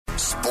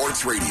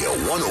Sports Radio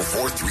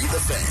 104.3 The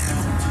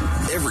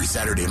Fan. Every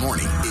Saturday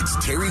morning, it's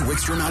Terry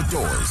Wickstrom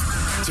Outdoors.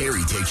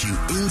 Terry takes you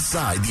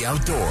inside the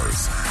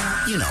outdoors.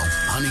 You know,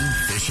 hunting,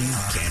 fishing,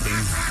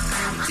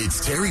 camping.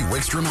 It's Terry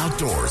Wickstrom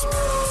Outdoors.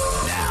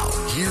 Now,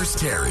 here's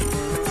Terry.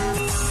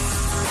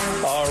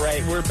 All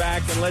right, we're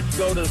back, and let's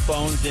go to the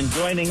phones. And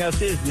joining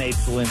us is Nate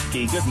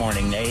Zielinski. Good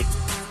morning, Nate.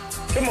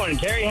 Good morning,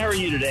 Terry. How are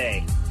you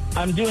today?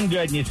 I'm doing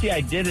good. And you see,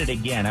 I did it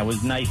again. I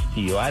was nice to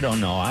you. I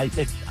don't know.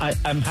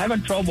 I'm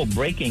having trouble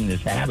breaking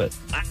this habit.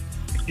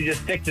 You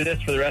just stick to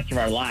this for the rest of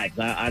our lives.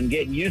 I'm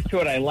getting used to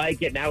it. I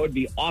like it. Now it would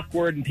be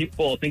awkward, and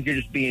people think you're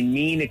just being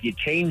mean if you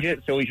change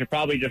it. So we should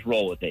probably just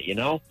roll with it, you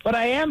know? But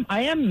I am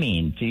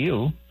mean to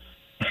you.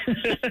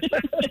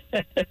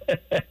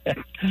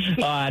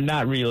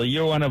 Not really.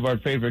 You're one of our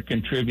favorite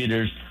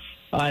contributors.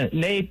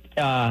 Nate,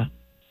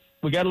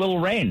 we got a little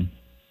rain.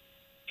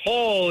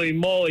 Holy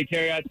moly,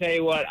 Terry! I tell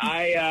you what,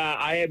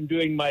 I am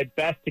doing my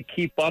best to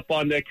keep up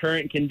on the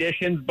current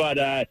conditions,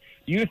 but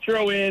you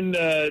throw in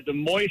the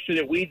moisture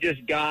that we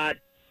just got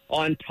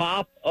on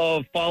top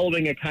of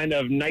following a kind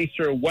of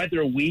nicer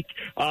weather week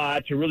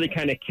to really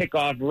kind of kick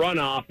off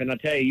runoff. And I'll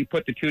tell you, you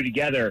put the two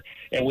together,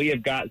 and we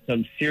have got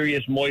some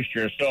serious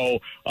moisture. So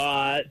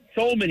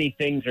many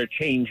things are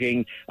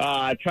changing.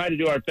 Try to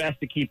do our best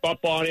to keep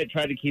up on it,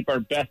 try to keep our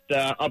best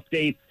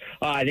updates.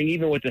 I think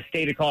even with the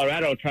state of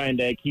Colorado trying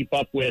to keep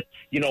up with,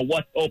 you know,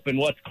 what's open,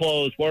 what's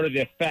closed, what are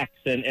the effects,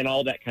 and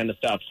all that kind of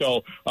stuff.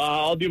 So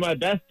I'll do my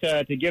best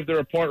to give the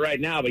report right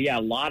now. But, yeah,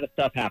 a lot of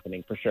stuff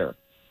happening for sure.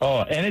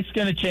 Oh, and it's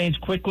going to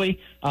change quickly.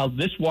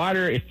 This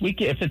water, if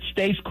it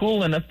stays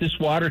cool enough, this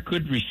water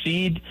could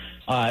recede,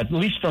 at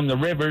least from the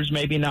rivers.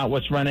 Maybe not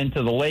what's run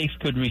into the lakes,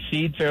 could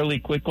recede fairly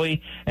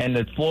quickly, and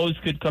the flows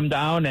could come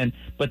down.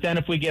 But then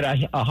if we get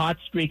a hot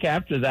streak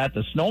after that,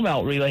 the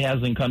snowmelt really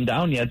hasn't come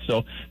down yet.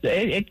 So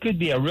it could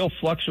be a real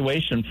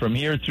fluctuation from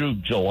here through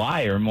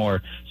July or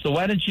more. So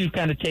why don't you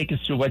kind of take us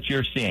through what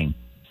you're seeing?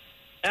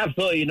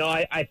 Absolutely. You know,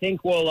 I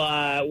think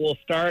we'll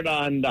start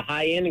on the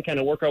high end and kind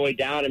of work our way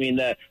down. I mean,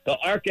 the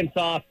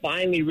Arkansas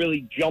finally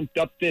really jumped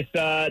up this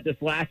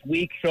last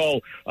week. So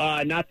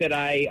not that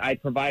I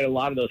provide a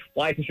lot of those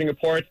fly fishing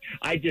reports.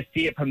 I just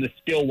see it from the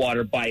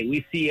Stillwater bite.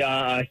 We see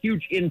a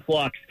huge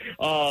influx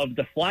of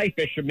the fly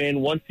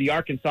fishermen once the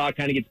Arkansas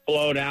kind of gets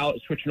blown out,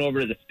 switching over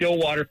to the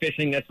Stillwater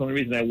fishing. That's the only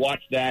reason I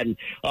watched that. And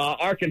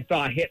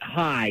Arkansas hit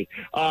high.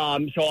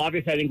 So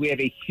obviously I think we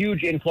have a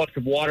huge influx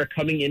of water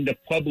coming into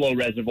Pueblo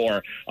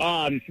Reservoir.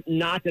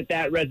 Not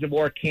that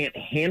reservoir can't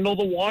handle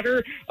the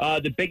water.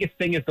 The biggest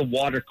thing is the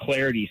water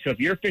clarity. So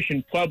if you're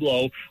fishing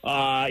Pueblo,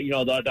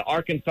 the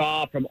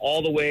Arkansas from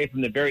all the way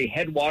from the very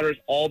headwaters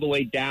all the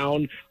way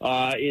down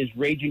is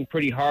raging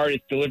pretty hard.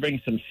 It's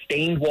delivering some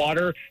stained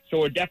water. So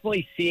we're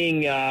definitely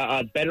seeing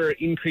a better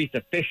increase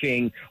of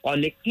fishing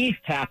on the east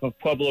half of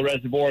Pueblo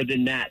Reservoir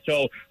than that.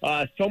 So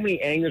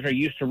many anglers are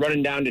used to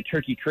running down to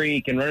Turkey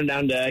Creek and running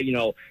down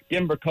to,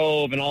 Denver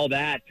Cove and all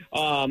that.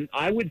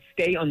 I would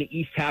stay on the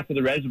east half of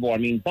the reservoir. I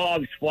mean,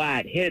 Boggs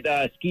Flat, hit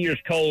Skiers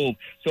Cove.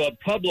 So at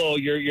Pueblo,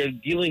 you're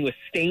dealing with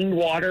stained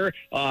water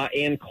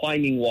and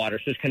climbing water.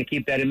 So just kind of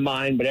keep that in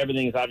mind, but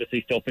everything is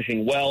obviously still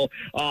fishing well.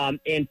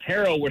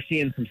 Antero, we're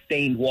seeing some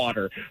stained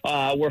water.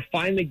 We're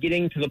finally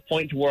getting to the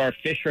point to where our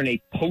fish are in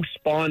a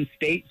post-spawn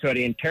state. So at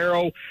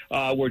Antero,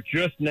 we're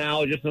just in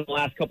the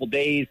last couple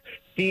days,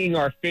 seeing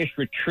our fish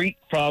retreat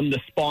from the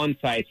spawn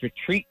sites,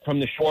 retreat from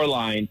the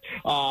shoreline,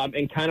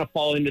 and kind of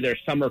fall into their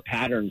summer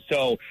patterns.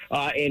 So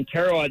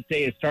Antero, I'd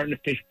say, is starting to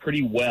fish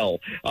pretty well.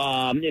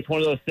 It's one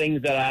of those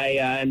things that I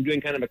am doing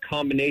kind of a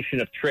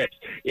combination of trips.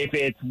 If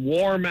it's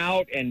warm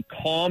out and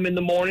calm in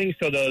the morning,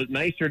 so the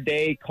nicer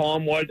day,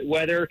 calm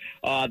weather,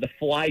 the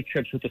fly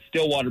trips with the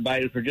Stillwater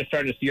biters, we're just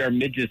starting to see our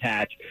midges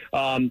hatch.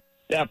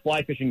 That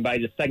fly fishing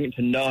bite is second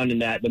to none in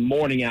that the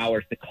morning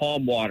hours, the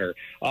calm water.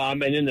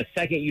 And then the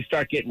second you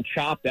start getting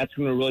chopped, that's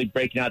when we're really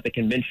breaking out the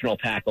conventional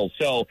tackle.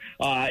 So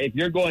if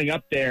you're going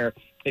up there,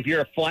 if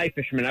you're a fly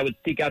fisherman, I would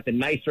seek out the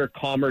nicer,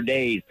 calmer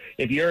days.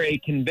 If you're a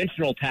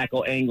conventional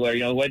tackle angler,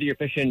 whether you're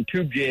fishing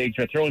tube jigs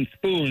or throwing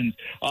spoons,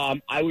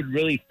 I would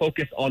really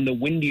focus on the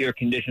windier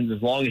conditions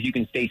as long as you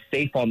can stay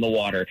safe on the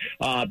water.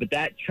 But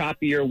that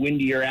choppier,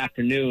 windier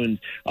afternoons,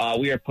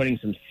 we are putting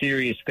some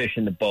serious fish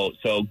in the boat.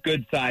 So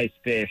good-sized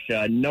fish,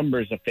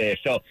 numbers of fish.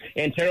 So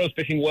Antero's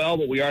fishing well,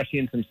 but we are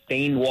seeing some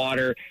stained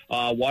water.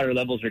 Water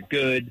levels are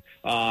good.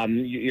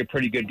 You're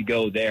pretty good to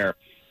go there.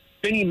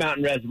 Spinney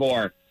Mountain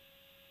Reservoir.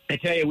 I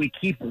tell you, we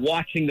keep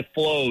watching the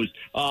flows.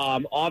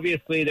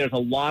 Obviously, there's a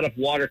lot of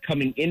water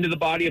coming into the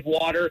body of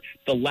water.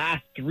 The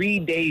last 3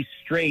 days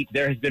straight,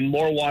 there has been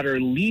more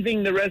water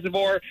leaving the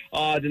reservoir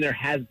than there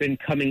has been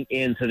coming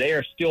in. So they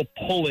are still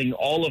pulling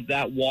all of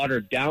that water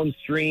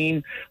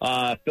downstream,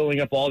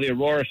 filling up all the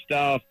Aurora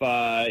stuff.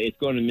 It's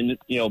going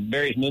to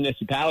various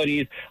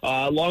municipalities.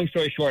 Long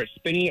story short,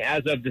 Spinney,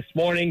 as of this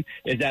morning,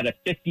 is at a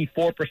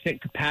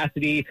 54%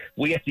 capacity.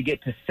 We have to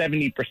get to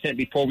 70%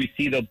 before we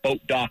see the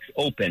boat docks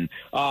open.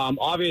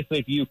 Obviously,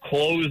 if you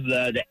close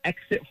the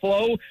exit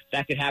flow,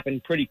 that could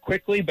happen pretty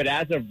quickly. But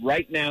as of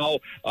right now,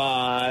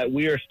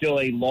 we are still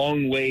a long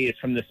long ways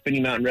from the Spinney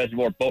Mountain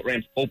Reservoir boat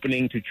ramps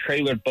opening to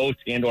trailer boats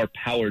and or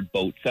powered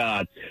boats.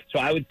 So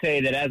I would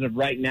say that as of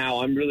right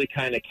now, I'm really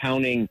kind of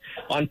counting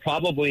on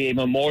probably a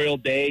Memorial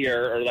Day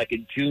or like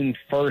a June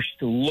 1st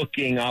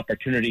looking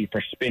opportunity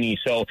for Spinney.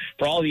 So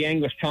for all the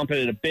anglers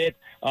chomping at a bit,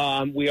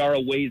 we are a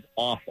ways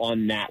off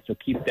on that. So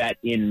keep that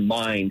in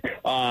mind.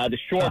 The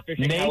shore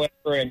fishing, Nate,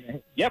 however,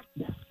 yep.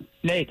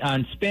 Nate,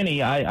 on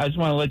Spinney, I just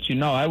want to let you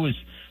know,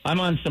 I'm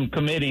on some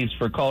committees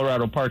for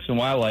Colorado Parks and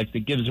Wildlife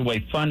that gives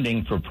away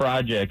funding for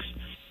projects.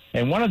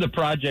 And one of the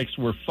projects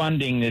we're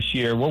funding this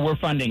year, we're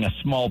funding a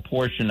small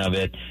portion of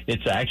it.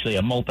 It's actually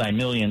a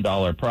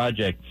multi-million-dollar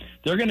project.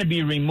 They're going to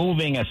be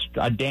removing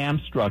a dam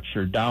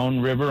structure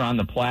downriver on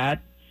the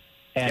Platte.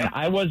 And yep.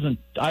 I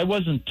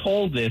wasn't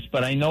told this,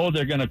 but I know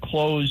they're going to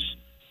close.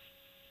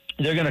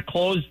 They're going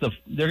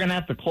to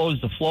have to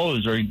close the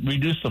flows or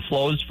reduce the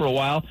flows for a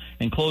while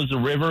and close the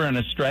river and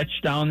a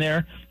stretch down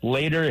there.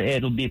 Later,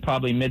 it'll be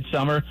probably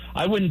midsummer.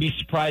 I wouldn't be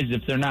surprised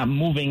if they're not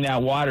moving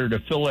that water to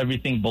fill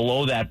everything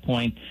below that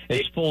point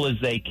as full as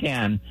they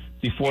can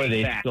before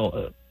they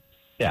fill.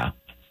 Yeah.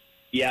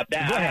 Yeah,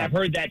 I've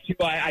heard that too.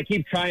 I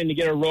keep trying to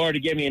get Aurora to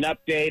give me an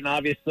update, and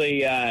obviously,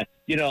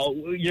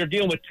 you're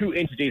dealing with two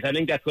entities. I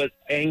think that's what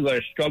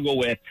anglers struggle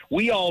with.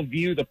 We all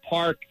view the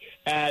park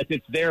as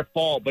it's their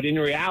fault, but in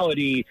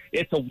reality,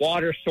 it's a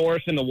water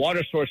source, and the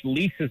water source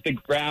leases the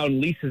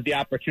ground, leases the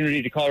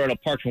opportunity to Colorado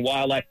Parks and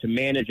Wildlife to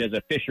manage as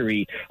a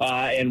fishery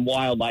and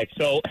wildlife.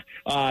 So,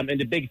 in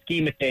the big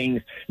scheme of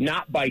things,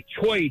 not by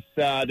choice,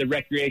 the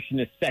recreation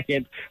is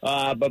second,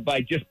 but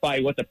by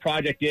what the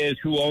project is,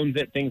 who owns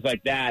it, things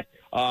like that.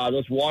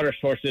 Those water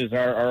sources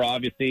are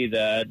obviously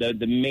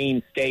the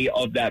mainstay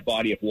of that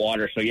body of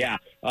water. So yeah,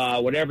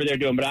 whatever they're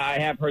doing, but I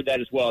have heard that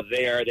as well.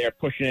 They're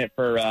pushing it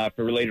for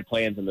related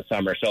plans in the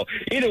summer. So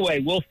either way,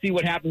 we'll see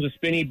what happens with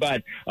Spinney.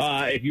 But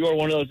if you are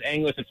one of those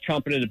anglers that's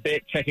chomping at a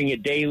bit, checking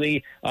it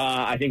daily,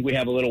 I think we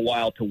have a little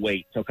while to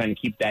wait. So kind of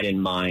keep that in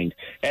mind.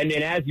 And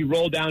then as you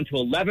roll down to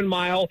 11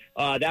 Mile,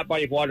 that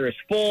body of water is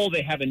full.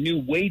 They have a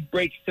new wave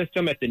break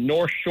system at the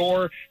North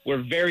Shore.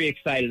 We're very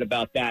excited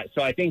about that.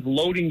 So I think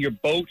loading your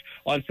boat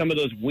on some of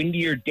those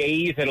windier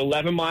days at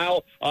 11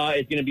 Mile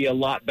is going to be a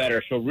lot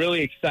better. So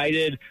really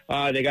excited.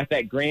 They got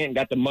that grant and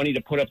got the money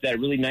to put up that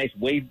really nice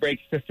wave break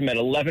system at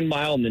 11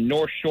 Mile in the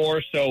North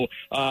Shore. So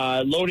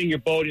loading your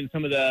boat in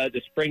some of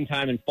the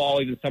springtime and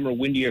fall, even summer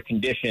windier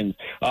conditions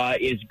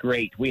is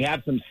great. We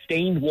have some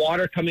stained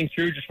water coming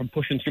through just from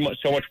pushing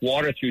so much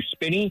water through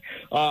Spinney.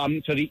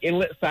 So the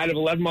inlet side of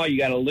 11 Mile, you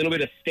got a little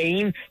bit of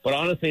stain, but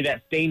honestly,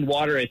 that stained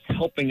water is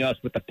helping us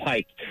with the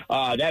pike.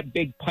 That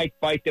big pike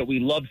bite that we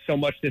love so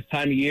much this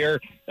time of year,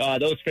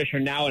 those fish are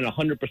now in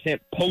 100%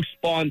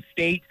 post-spawn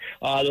state.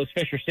 Those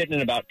fish are sitting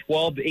in about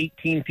 12 to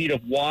 18 feet of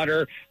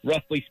water.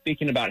 Roughly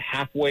speaking, about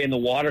halfway in the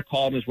water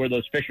column is where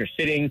those fish are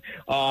sitting.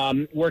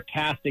 We're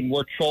casting,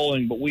 we're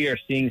trolling, but we are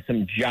seeing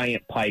some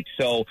giant pike.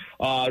 So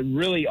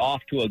really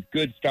off to a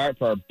good start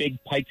for our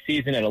big pike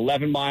season at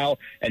 11 Mile,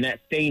 and that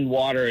stained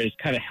water is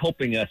kind of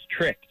helping us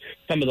trick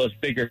some of those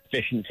bigger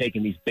fish into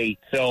taking these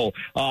baits. So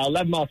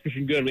 11 Mile is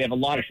fishing good. We have a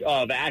lot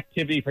of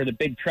activity for the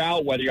big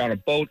trout, whether you're on a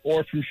boat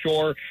or from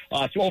shore.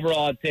 So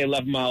overall, I'd say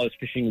 11 Mile is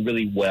fishing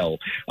really well.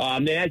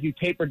 Then as you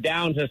taper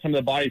down to some of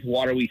the bodies of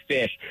water we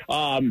fish,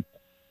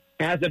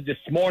 as of this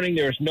morning,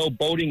 there is no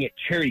boating at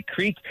Cherry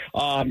Creek.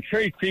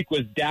 Cherry Creek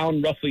was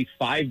down roughly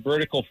 5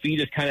 vertical feet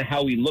is kind of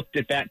how we looked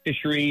at that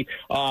fishery,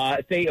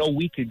 say, a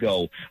week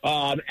ago.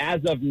 As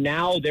of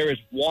now, there is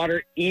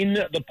water in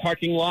the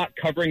parking lot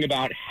covering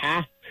about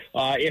half,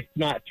 if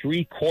not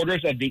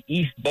 3/4 of the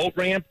east boat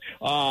ramp.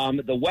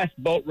 The west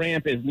boat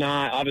ramp is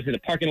not, obviously the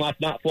parking lot's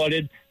not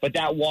flooded, but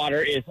that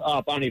water is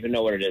up. I don't even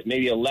know what it is,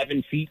 maybe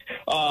 11 feet.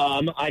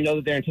 I know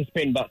that they're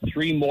anticipating about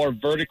 3 more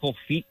vertical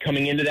feet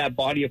coming into that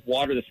body of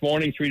water this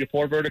morning, 3 to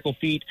 4 vertical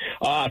feet.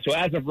 So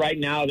as of right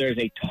now, there's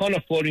a ton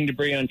of floating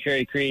debris on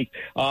Cherry Creek.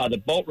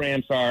 The boat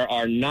ramps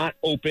are not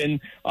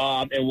open,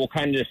 and we'll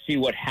kind of see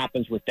what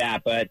happens with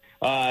that. But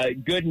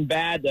good and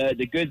bad.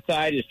 The good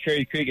side is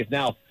Cherry Creek is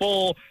now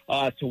full.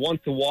 So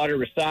once the water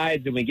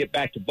resides and we get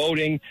back to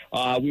boating,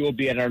 we will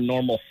be at our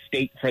normal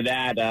state for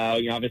that.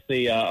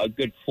 Obviously, a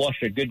good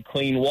flush of good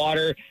clean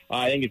water.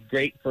 I think it's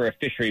great for a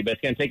fishery, but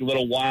it's going to take a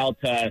little while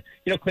to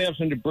clean up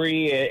some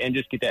debris and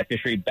just get that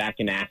fishery back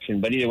in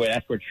action. But either way,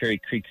 that's where Cherry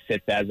Creek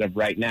sits as of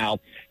right now.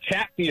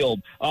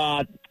 Chatfield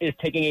is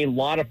taking a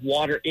lot of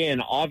water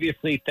in.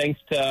 Obviously, thanks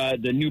to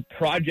the new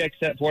project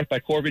set forth by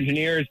Corps of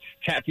Engineers,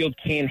 Chatfield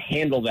can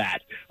handle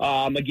that.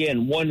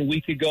 Again, 1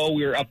 week ago,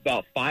 we were up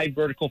about 5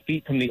 vertical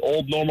feet from the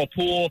old normal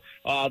pool.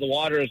 The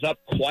water is up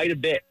quite a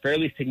bit,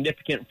 fairly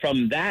significant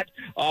from that,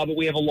 but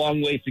we have a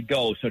long ways to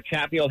go. So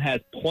Chatfield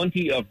has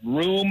plenty of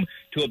room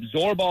to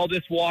absorb all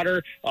this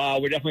water.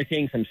 We're definitely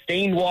seeing some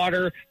stained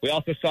water. We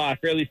also saw a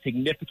fairly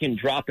significant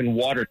drop in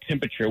water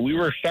temperature. We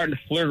were starting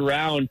to flirt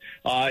around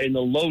in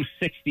the low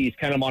 60s,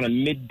 kind of on a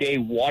midday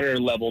water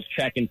levels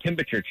check and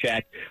temperature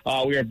check.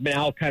 We are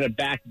now kind of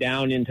back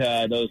down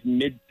into those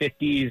mid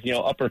 50s,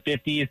 upper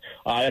 50s.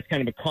 That's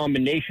kind of a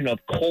combination of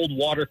cold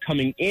water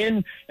coming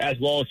in as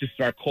well as just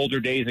our colder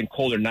days and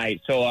colder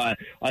nights. So a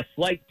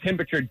slight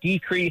temperature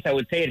decrease. I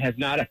would say it has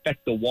not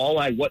affected the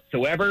walleye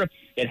whatsoever.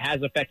 It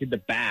has affected the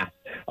bass.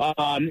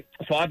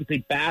 So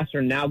obviously bass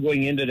are now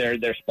going into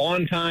their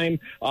spawn time.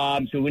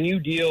 So when you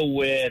deal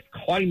with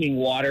climbing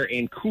water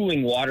and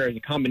cooling water as a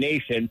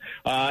combination,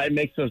 it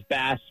makes those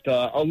bass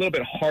a little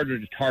bit harder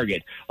to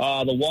target. The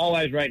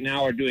walleyes right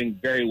now are doing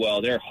very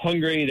well. They're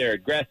hungry. They're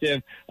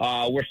aggressive.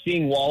 We're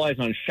seeing walleyes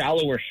on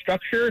shallower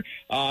structure,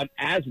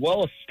 as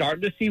well as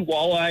starting to see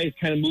walleyes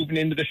kind of moving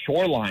into the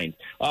shoreline.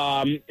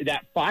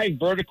 That 5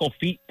 vertical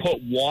feet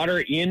put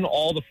water in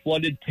all the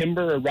flooded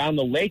timber around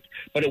the lake,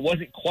 but it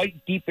wasn't quite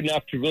deep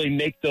enough to really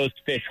make those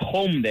fish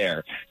home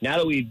there. Now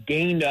that we've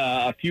gained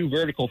a few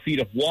vertical feet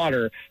of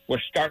water, we're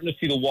starting to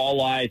see the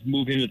walleyes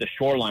move into the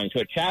shoreline.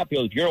 So at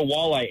Chatfield, if you're a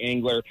walleye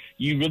angler,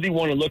 you really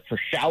want to look for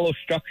shallow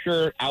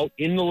structure out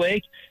in the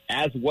lake,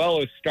 as well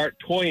as start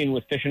toying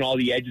with fishing all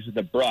the edges of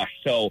the brush.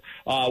 So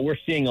we're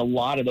seeing a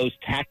lot of those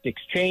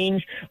tactics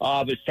change,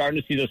 but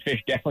starting to see those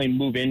fish definitely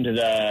move into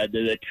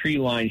the tree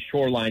line,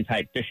 shoreline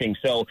type fishing.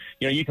 So,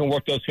 you can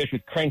work those fish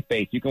with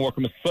crankbaits. You can work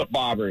them with foot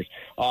bobbers,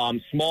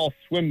 small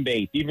swim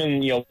baits,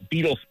 even,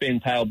 beetle spin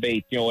style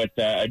baits, with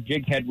a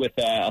jig head with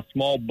a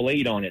small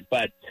blade on it.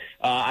 But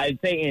I'd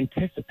say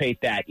anticipate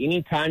that.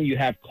 Anytime you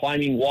have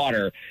climbing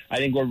water, I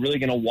think we're really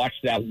going to watch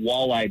that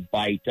walleye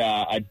bite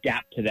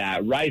adapt to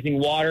that. Rising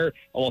water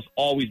almost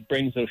always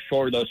brings those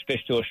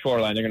fish to a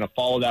shoreline. They're going to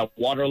follow that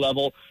water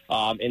level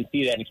and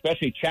see that. And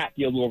especially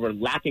Chatfield, where we're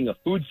lacking a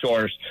food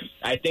source,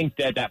 I think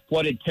that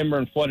flooded timber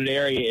and flooded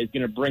area is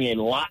going to bring a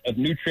lot of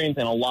nutrients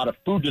and a lot of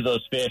food to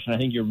those fish. And I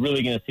think you're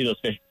really going to see those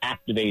fish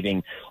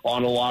activating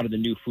on a lot of the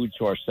new food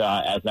source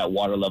as that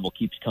water level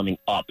keeps coming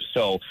up.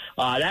 So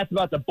that's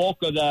about the bulk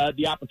of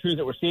the opportunities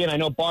that we're seeing. I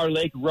know Bar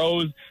Lake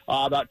rose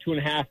about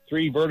 2.5,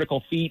 3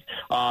 vertical feet.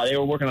 They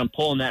were working on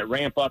pulling that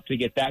ramp up to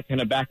get that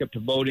kind of back up to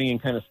boating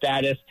and kind of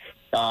status.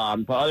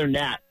 But other than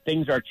that,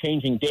 things are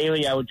changing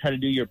daily. I would try to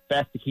do your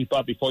best to keep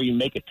up before you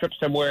make a trip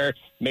somewhere.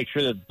 Make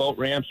sure that boat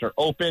ramps are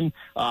open.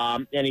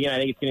 And again, I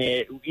think it's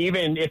going to,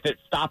 even if it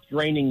stops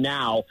raining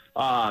now,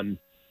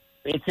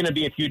 it's going to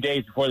be a few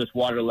days before this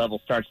water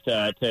level starts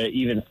to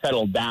even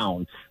settle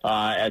down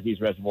as these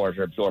reservoirs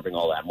are absorbing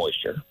all that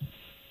moisture.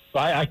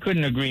 I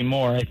couldn't agree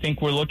more. I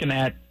think we're looking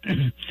at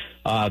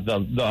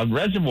the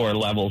reservoir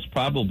levels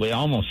probably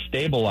almost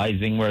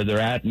stabilizing where they're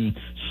at and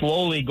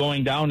slowly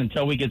going down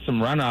until we get some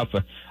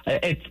runoff.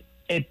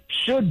 It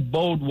should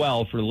bode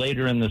well for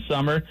later in the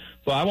summer.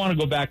 But I want to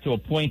go back to a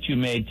point you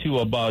made, too,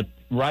 about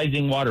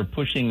rising water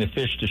pushing the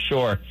fish to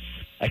shore.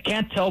 I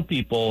can't tell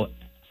people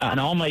on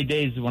all my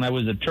days when I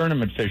was a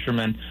tournament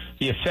fisherman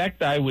the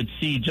effect I would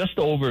see just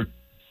over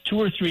 2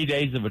 or 3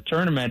 days of a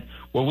tournament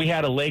where we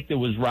had a lake that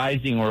was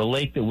rising or a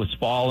lake that was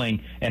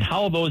falling, and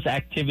how those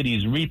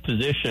activities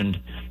repositioned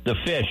the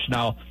fish.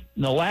 Now,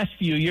 in the last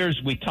few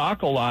years, we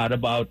talk a lot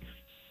about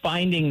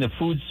finding the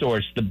food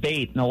source, the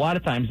bait, and a lot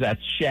of times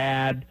that's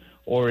shad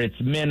or it's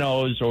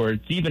minnows or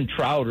it's even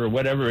trout or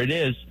whatever it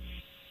is.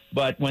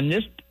 But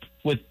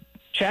with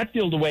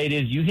Chatfield the way it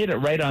is, you hit it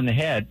right on the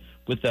head.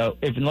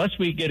 Unless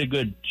we get a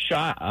good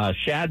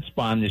shad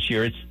spawn this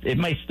year, it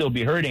might still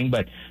be hurting,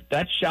 but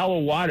that shallow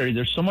water,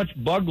 there's so much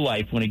bug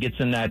life when it gets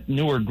in that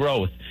newer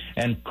growth,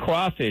 and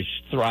crawfish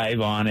thrive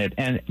on it,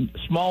 and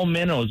small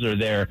minnows are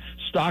there,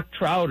 stock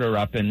trout are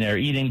up in there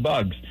eating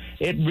bugs.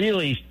 It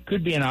really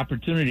could be an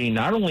opportunity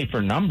not only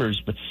for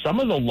numbers, but some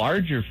of the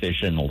larger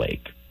fish in the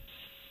lake.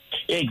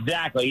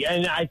 Exactly.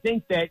 And I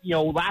think that,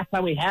 last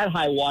time we had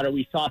high water,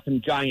 we saw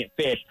some giant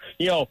fish.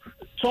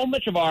 So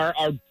much of our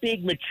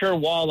big mature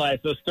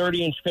walleyes, those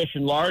 30-inch fish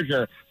and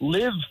larger,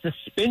 live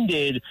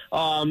suspended,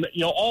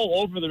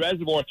 all over the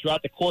reservoir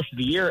throughout the course of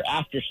the year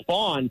after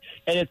spawn.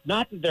 And it's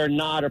not that they're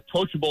not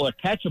approachable or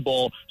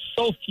catchable.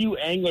 So few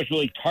anglers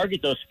really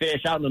target those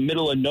fish out in the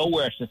middle of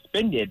nowhere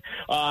suspended.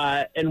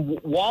 And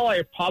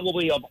walleye,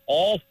 probably of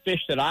all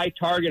fish that I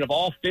target, of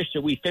all fish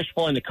that we fish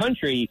for in the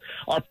country,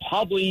 are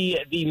probably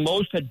the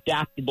most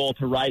adaptable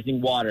to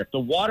rising water. If the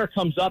water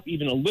comes up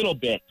even a little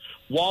bit,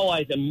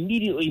 walleyes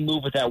immediately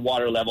move with that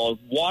water level. If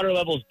water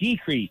levels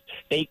decrease,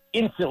 they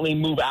instantly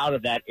move out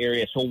of that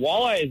area. So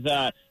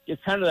walleyes,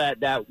 it's kind of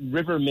that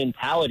river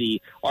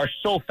mentality, are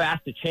so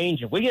fast to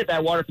change. If we get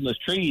that water from those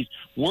trees,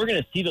 we're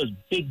going to see those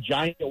big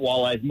giant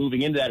walleyes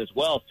moving into that as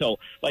well. So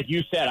like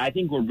you said, I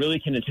think we really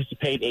can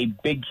anticipate a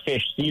big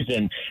fish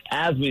season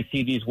as we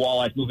see these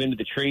walleyes move into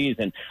the trees.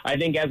 And I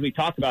think as we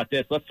talk about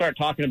this, let's start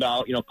talking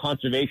about,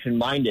 conservation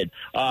minded.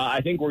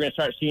 I think we're going to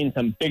start seeing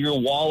some bigger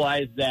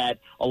walleyes that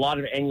a lot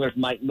of anglers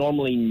might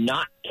normally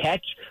not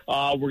catch.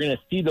 We're going to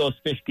see those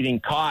fish getting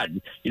caught.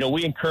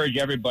 We encourage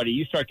everybody,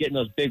 you start getting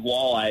those big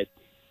walleyes,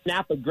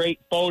 snap a great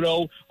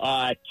photo,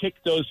 kick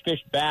those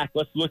fish back.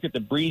 Let's look at the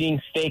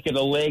breeding stake of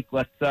the lake.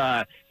 Let's,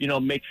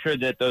 make sure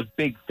that those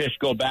big fish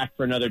go back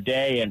for another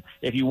day. And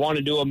if you want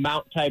to do a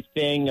mount type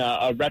thing,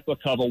 a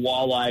replica of a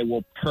walleye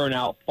will turn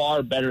out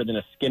far better than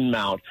a skin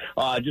mount,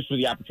 just with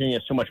the opportunity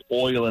of so much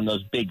oil in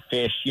those big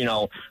fish.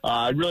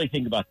 Really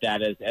think about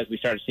that as we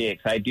start to see it,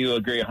 because I do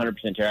agree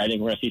 100%, Terry. I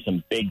think we're going to see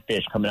some big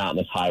fish coming out in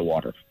this high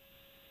water.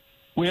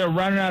 We are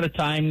running out of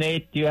time,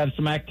 Nate. Do you have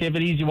some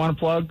activities you want to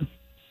plug?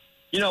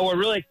 We're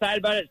really excited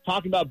about it. It's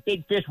talking about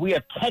big fish. We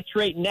have Catch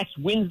Rate next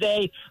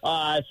Wednesday,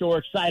 so we're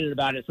excited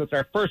about it. So it's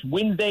our first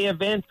Wednesday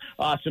event,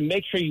 so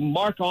make sure you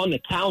mark on the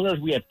calendars.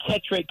 We have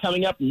Catch Rate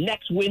coming up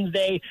next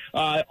Wednesday.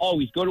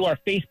 Always go to our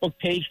Facebook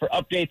page for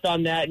updates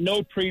on that.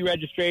 No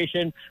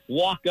pre-registration.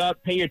 Walk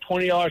up, pay your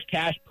 $20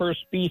 cash per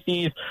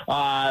species.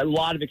 A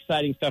lot of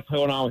exciting stuff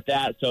going on with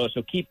that, so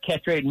keep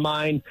Catch Rate in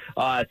mind.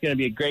 It's going to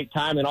be a great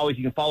time, and always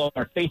you can follow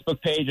our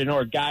Facebook page. I know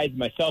our guys and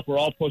myself, we're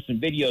all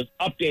posting videos,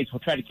 updates. We'll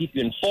try to keep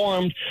you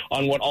informed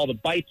on what all the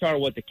bites are,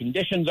 what the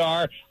conditions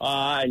are.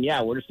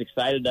 We're just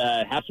excited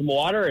to have some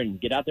water and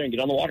get out there and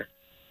get on the water.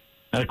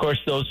 And, of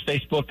course, those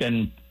Facebook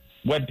and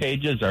web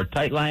pages are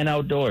Tightline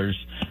Outdoors.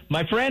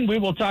 My friend, we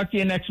will talk to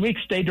you next week.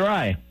 Stay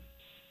dry.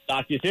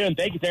 Talk to you soon.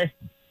 Thank you, sir.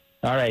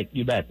 All right,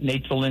 you bet.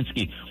 Nate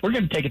Zielinski. We're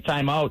going to take a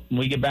time out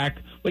when we get back.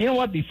 Well, you know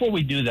what? Before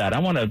we do that, I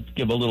want to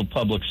give a little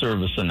public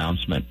service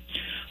announcement.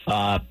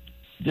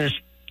 There's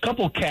a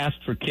couple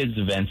Cast for Kids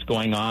events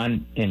going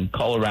on in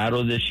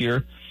Colorado this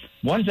year.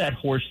 One's at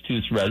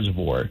Horsetooth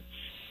Reservoir.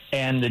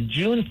 And the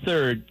June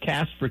 3rd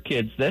Cast for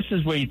Kids, this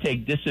is where you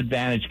take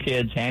disadvantaged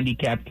kids,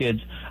 handicapped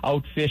kids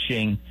out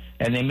fishing,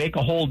 and they make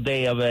a whole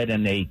day of it,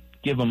 and they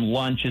give them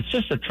lunch. It's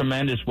just a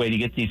tremendous way to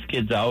get these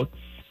kids out.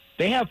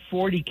 They have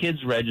 40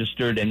 kids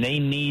registered, and they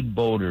need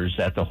boaters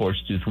at the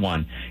Horsetooth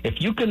one.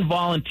 If you can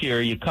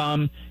volunteer, you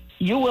come,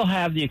 you will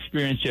have the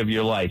experience of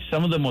your life.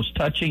 Some of the most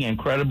touching,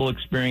 incredible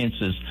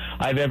experiences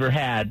I've ever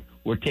had.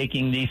 We're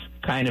taking these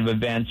kind of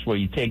events where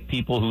you take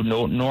people who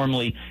don't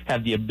normally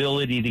have the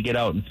ability to get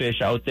out and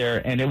fish out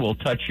there, and it will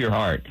touch your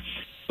heart.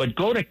 But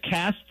go to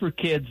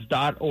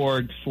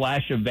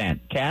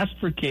castforkids.org/event,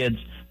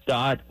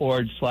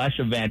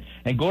 castforkids.org/event,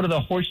 and go to the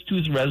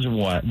Horsetooth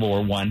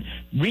Reservoir one.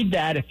 Read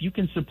that. If you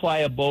can supply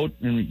a boat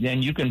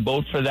and you can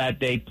boat for that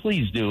day,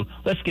 please do.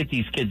 Let's get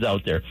these kids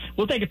out there.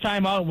 We'll take a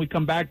time out when we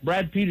come back.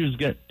 Brad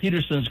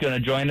Peterson's going to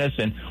join us,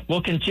 and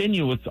we'll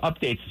continue with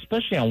updates,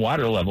 especially on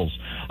water levels,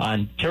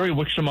 on Terry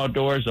Wickstrom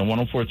Outdoors on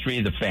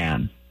 104.3 The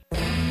Fan.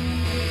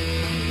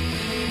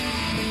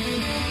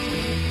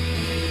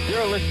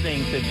 You're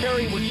listening to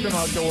Terry Wickstrom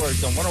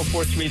Outdoors on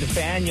 104.3 The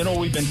Fan.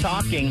 We've been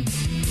talking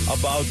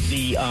about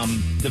the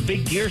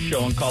Big Gear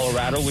Show in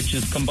Colorado, which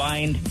is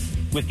combined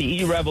with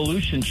the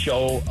E-Revolution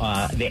Show,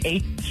 the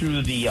 8th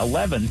through the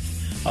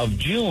 11th of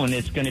June.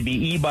 It's going to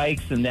be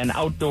e-bikes and then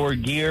outdoor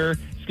gear.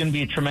 It's going to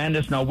be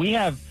tremendous. Now, we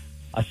have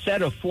a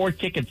set of 4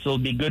 tickets that will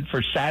be good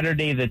for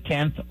Saturday the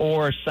 10th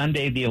or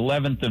Sunday the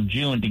 11th of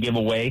June to give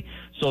away.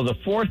 So the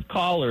fourth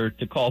caller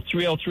to call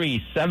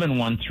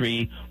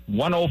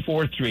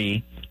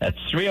 303-713-1043. That's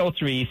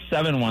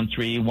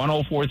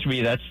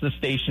 303-713-1043. That's the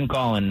station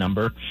call-in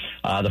number.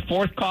 The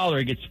fourth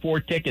caller gets 4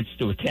 tickets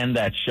to attend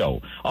that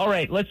show. All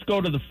right, let's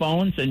go to the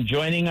phones. And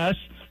joining us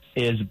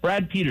is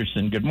Brad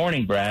Peterson. Good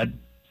morning, Brad.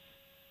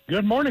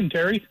 Good morning,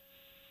 Terry.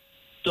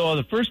 So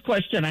the first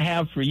question I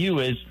have for you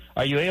is,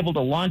 are you able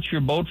to launch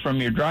your boat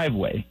from your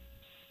driveway?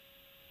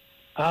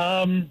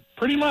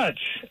 Pretty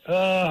much.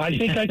 I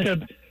think I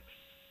could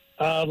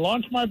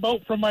launch my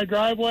boat from my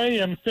driveway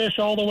and fish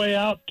all the way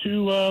out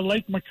to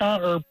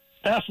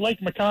past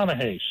Lake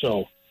McConaughey.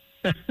 So,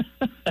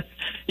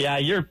 yeah,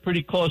 you're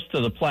pretty close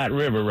to the Platte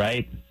River,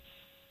 right?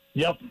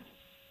 Yep.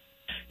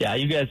 Yeah,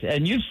 you guys,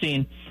 and you've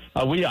seen.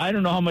 I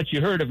don't know how much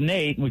you heard of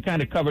Nate. We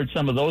kind of covered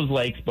some of those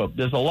lakes, but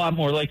there's a lot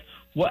more lakes.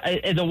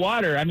 The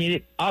water,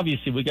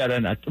 obviously we got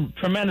a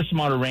tremendous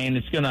amount of rain.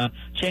 It's going to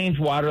change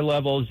water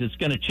levels. It's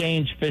going to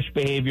change fish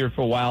behavior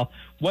for a while.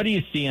 What are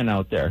you seeing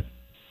out there?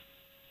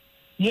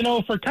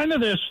 For kind of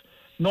this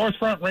North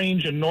Front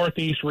Range and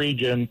Northeast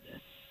region,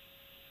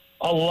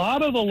 a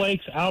lot of the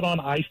lakes out on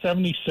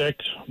I-76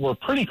 were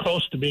pretty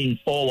close to being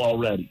full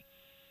already.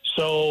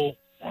 So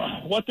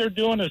what they're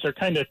doing is they're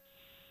kind of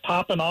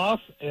topping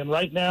off, and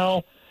right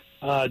now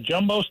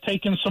Jumbo's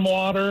taking some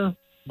water,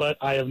 but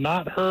I have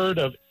not heard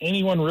of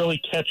anyone really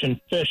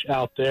catching fish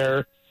out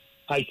there.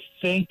 I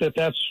think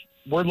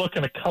we're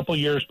looking a couple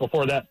years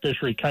before that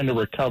fishery kind of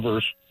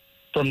recovers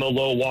from the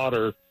low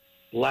water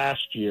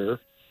last year.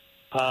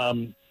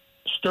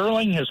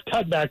 Sterling has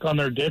cut back on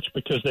their ditch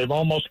because they've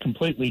almost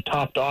completely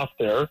topped off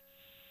there.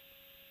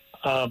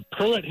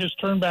 Pruitt has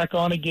turned back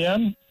on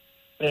again,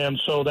 and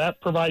so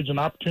that provides an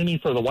opportunity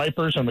for the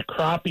wipers and the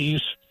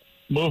crappies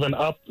moving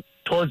up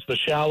towards the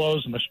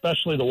shallows, and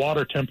especially the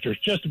water temperature is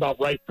just about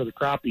right for the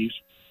crappies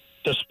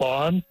to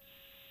spawn.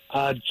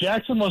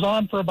 Jackson was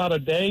on for about a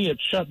day. It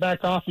shut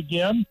back off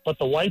again, but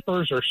the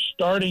wipers are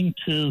starting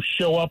to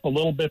show up a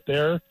little bit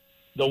there.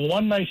 The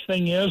one nice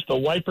thing is the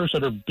wipers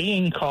that are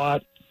being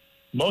caught,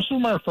 most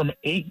of them are from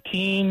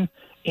 18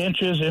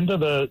 inches into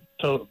the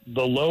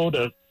low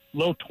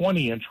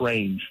 20-inch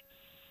range.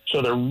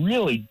 So they're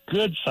really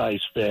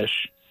good-sized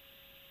fish.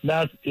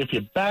 Now, if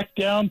you back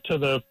down to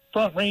the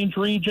Front Range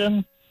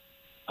region,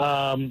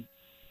 the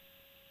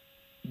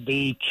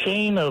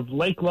chain of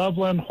Lake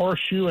Loveland,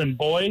 Horseshoe, and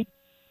Boyd,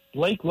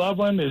 Lake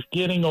Loveland is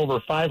getting over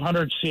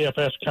 500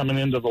 CFS coming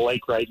into the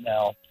lake right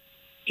now.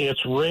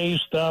 It's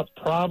raised up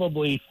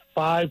probably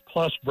 5+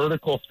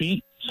 vertical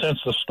feet since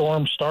the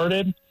storm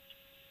started.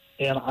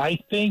 And I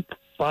think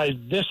by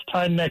this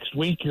time next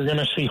week, you're going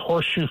to see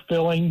Horseshoe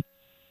filling.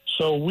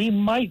 So we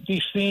might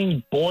be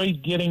seeing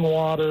Boyd getting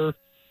water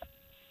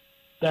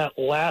that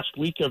last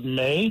week of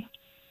May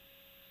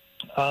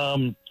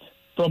from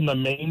the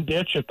main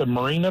ditch at the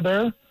marina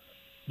there.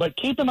 But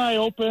keep an eye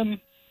open.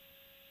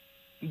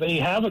 They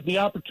have the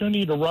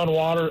opportunity to run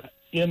water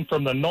in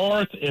from the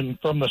north and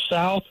from the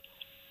south,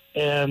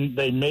 and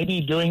they may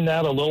be doing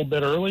that a little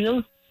bit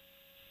earlier.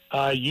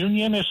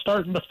 Union is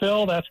starting to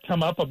fill. That's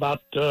come up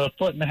about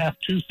 1.5 feet,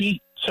 2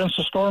 feet since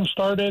the storm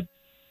started.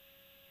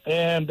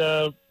 And,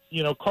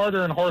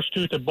 Carter and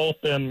Horsetooth have both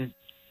been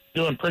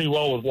doing pretty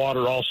well with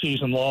water all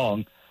season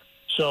long.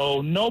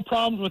 So no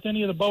problems with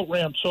any of the boat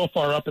ramps so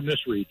far up in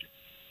this region.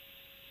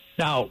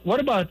 Now, what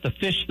about the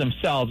fish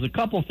themselves? A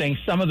couple things.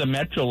 Some of the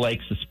metro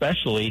lakes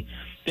especially,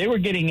 they were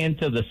getting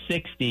into the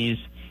 60s,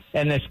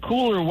 and this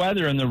cooler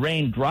weather and the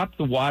rain dropped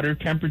the water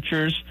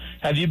temperatures.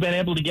 Have you been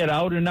able to get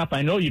out enough?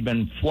 I know you've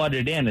been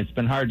flooded in. It's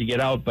been hard to get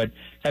out, but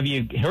have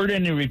you heard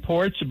any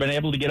reports or been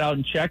able to get out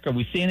and check? Are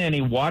we seeing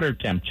any water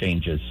temp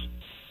changes?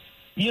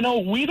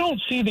 We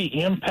don't see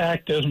the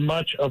impact as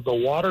much of the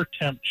water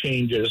temp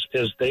changes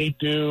as they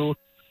do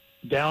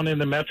down in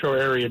the metro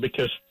area,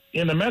 because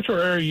in the metro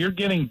area, you're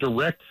getting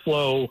direct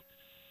flow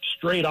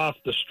straight off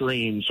the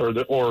streams,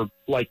 or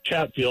like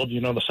Chatfield,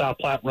 the South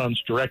Platte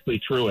runs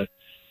directly through it.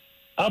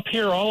 Up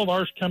here, all of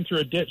ours come through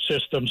a ditch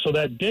system, so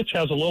that ditch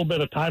has a little bit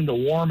of time to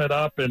warm it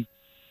up, and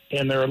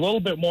they're a little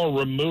bit more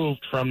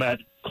removed from that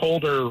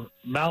colder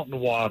mountain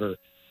water.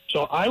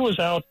 So I was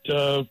out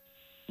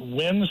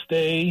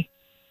Wednesday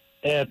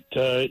at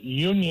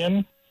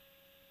Union,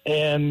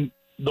 and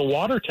the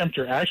water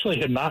temperature actually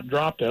had not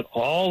dropped at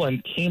all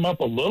and came up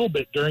a little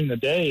bit during the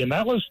day, and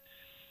that was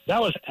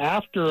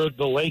after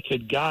the lake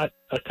had got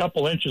a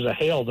couple inches of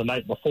hail the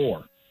night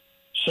before.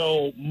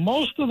 So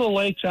most of the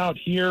lakes out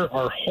here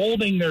are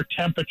holding their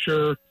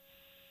temperature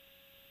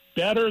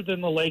better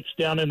than the lakes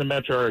down in the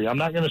metro area. I'm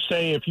not going to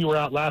say if you were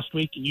out last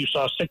week and you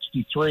saw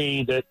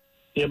 63 that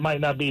it might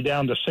not be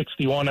down to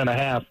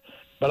 61.5,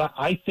 but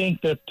I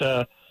think that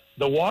the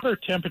water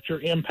temperature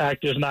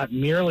impact is not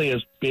nearly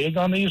as big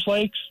on these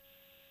lakes.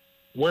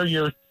 Where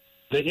the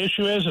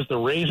issue is the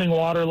raising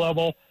water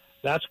level.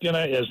 That's going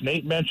to, as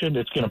Nate mentioned,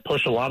 it's going to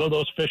push a lot of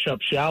those fish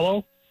up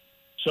shallow.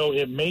 So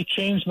it may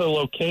change the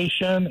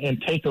location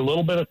and take a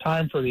little bit of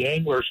time for the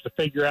anglers to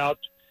figure out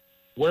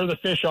where the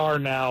fish are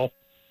now.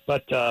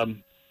 But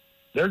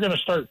they're going to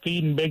start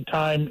feeding big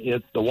time.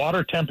 The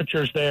water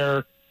temperature's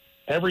there.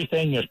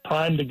 Everything is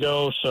primed to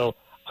go. So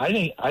I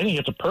think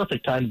it's a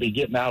perfect time to be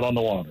getting out on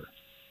the water.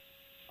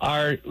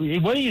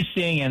 What are you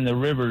seeing in the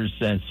rivers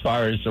as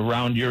far as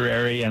around your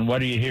area, and what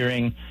are you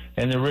hearing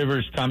in the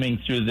rivers coming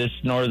through this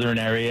northern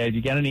area? Do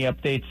you get any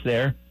updates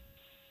there?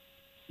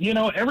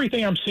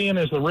 Everything I'm seeing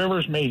is the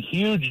rivers made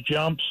huge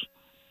jumps,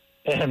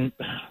 and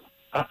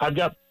I've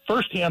got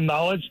firsthand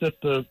knowledge that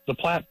the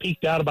Platte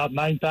peaked out about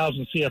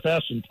 9,000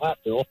 CFS in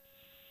Platteville.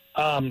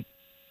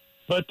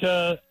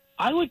 But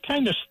I would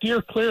kind of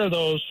steer clear of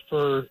those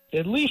for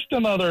at least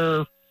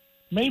another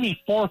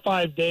maybe 4 or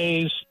 5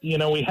 days. We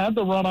had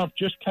the runoff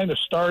just kind of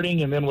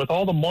starting, and then with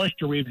all the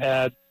moisture we've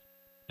had,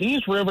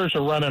 these rivers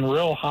are running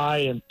real high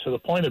and to the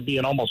point of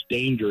being almost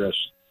dangerous.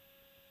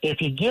 If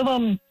you give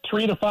them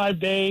 3 to 5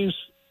 days,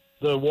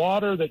 the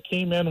water that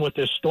came in with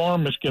this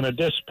storm is going to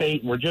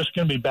dissipate, and we're just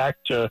going to be back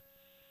to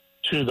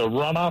the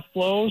runoff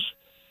flows.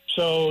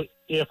 So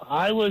if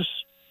I was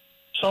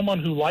someone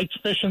who likes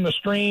fishing the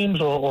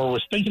streams or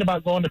was thinking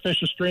about going to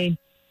fish a stream,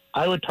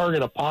 I would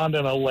target a pond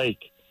and a lake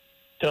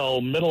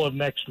till middle of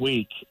next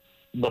week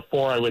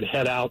before I would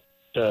head out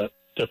to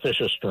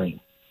fish a stream.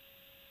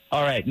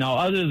 All right. Now,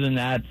 other than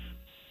that,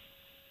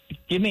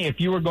 give me, if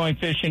you were going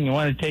fishing, you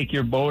want to take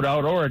your boat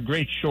out or a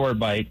great shore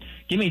bite,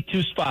 give me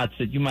 2 spots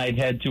that you might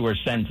head to or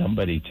send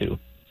somebody to.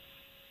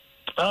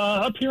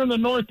 Up here in the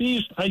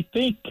Northeast, I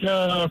think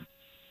the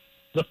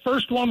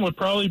first one would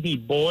probably be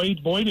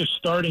Boyd. Boyd is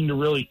starting to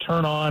really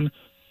turn on.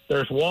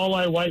 There's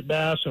walleye, white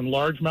bass, and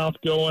largemouth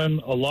going,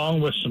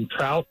 along with some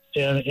trout,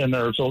 and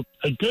there's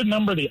a good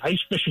number. The ice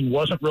fishing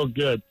wasn't real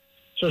good,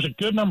 so there's a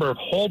good number of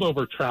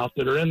holdover trout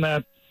that are in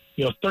that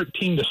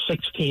 13 to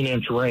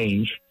 16-inch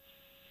range.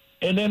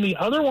 And then the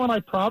other one I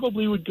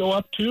probably would go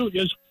up to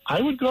is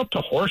I would go up to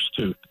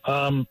Horsetooth.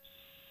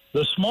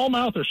 The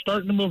smallmouth are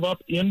starting to move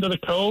up into the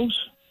coves,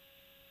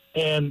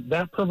 and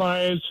that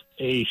provides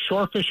a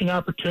shore fishing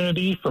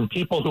opportunity from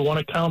people who want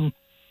to come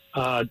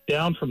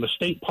down from the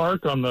state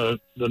park on the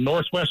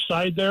northwest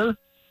side there.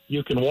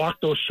 You can walk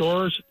those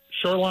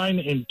shoreline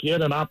and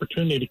get an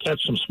opportunity to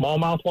catch some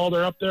smallmouth while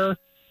they're up there.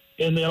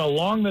 And then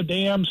along the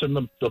dams and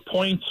the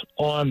points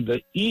on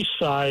the east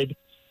side,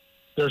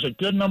 there's a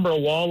good number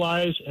of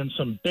walleyes and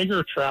some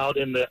bigger trout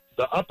in the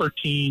upper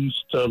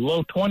teens to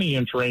low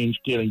 20-inch range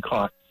getting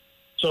caught.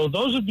 So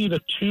those would be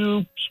the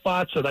two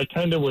spots that I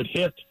kind of would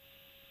hit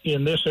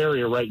in this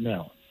area right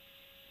now.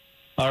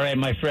 All right,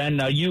 my friend.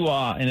 Now, you,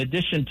 in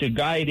addition to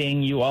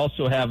guiding, you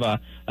also have a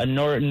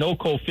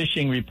NOCO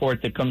fishing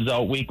report that comes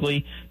out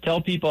weekly. Tell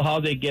people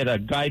how they get a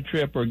guide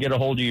trip or get a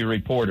hold of your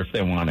report if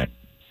they want it.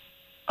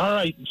 All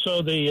right,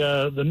 so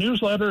the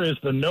newsletter is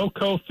the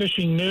NOCO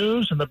Fishing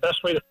News, and the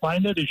best way to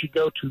find it is you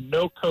go to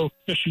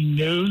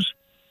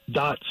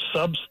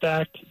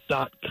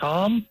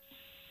nocofishingnews.substack.com.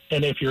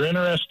 And if you're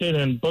interested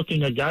in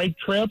booking a guide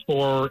trip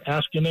or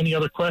asking any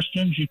other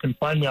questions, you can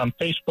find me on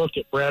Facebook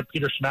at Brad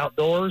Peterson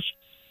Outdoors,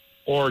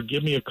 or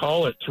give me a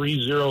call at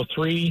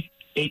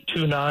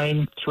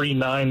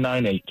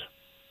 303-829-3998.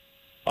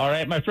 All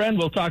right, my friend,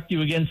 we'll talk to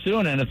you again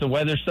soon, and if the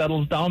weather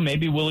settles down,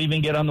 maybe we'll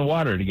even get on the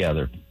water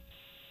together.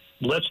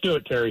 Let's do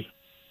it, Terry.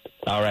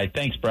 All right,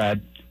 thanks,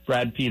 Brad.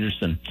 Brad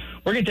Peterson.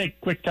 We're going to take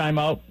a quick time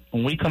out.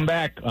 When we come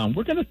back,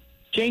 we're going to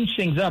change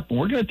things up, and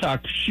we're going to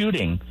talk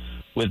shooting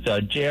with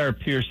J.R.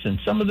 Pearson,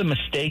 some of the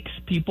mistakes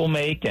people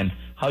make and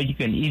how you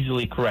can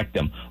easily correct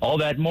them. All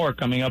that and more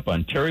coming up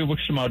on Terry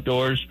Wickstrom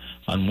Outdoors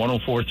on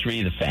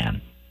 104.3 The Fan.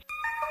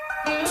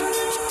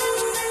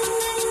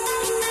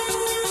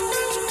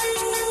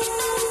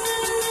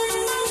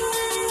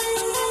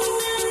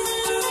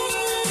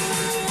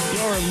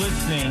 You're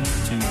listening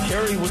to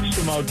Terry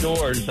Wickstrom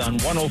Outdoors on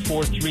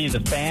 104.3 The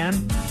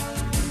Fan.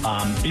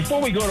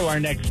 Before we go to our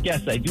next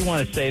guest, I do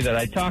want to say that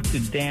I talked to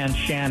Dan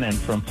Shannon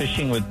from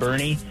Fishing with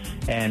Bernie,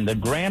 and the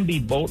Granby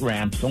boat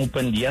ramps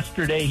opened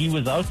yesterday. He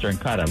was out there and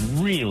caught a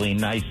really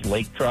nice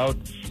lake trout.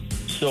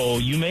 So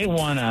you may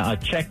want to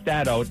check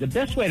that out. The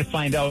best way to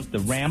find out the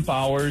ramp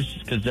hours,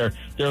 because they're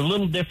a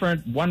little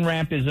different. One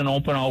ramp isn't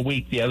open all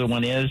week. The other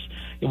one is.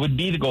 It would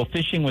be to go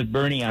Fishing with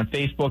Bernie on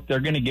Facebook. They're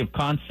going to give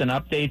constant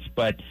updates,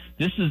 but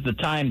this is the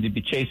time to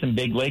be chasing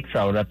big lake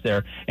trout up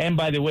there. And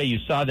by the way, you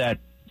saw that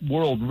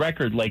world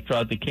record lake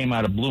trout that came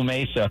out of Blue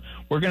Mesa.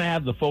 We're going to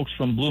have the folks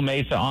from Blue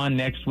Mesa on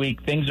next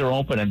week. Things are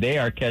open, and they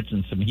are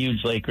catching some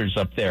huge lakers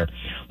up there.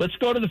 Let's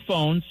go to the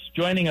phones.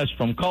 Joining us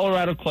from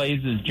Colorado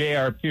Clays is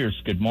J.R. Pierce.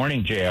 Good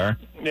morning, J.R.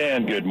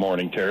 And good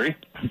morning, Terry.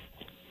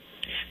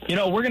 You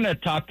know, we're going to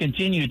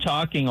continue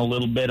talking a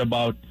little bit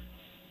about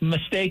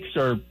mistakes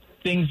or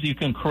things you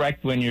can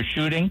correct when you're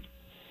shooting.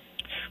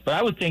 But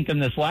I would think in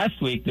this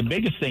last week, the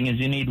biggest thing is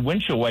you need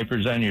windshield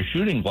wipers on your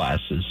shooting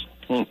glasses.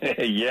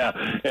 Yeah,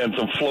 and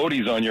some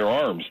floaties on your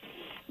arms.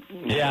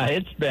 Yeah,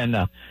 it's been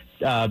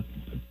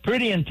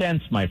pretty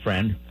intense, my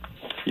friend.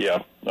 Yeah,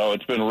 no,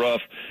 it's been rough.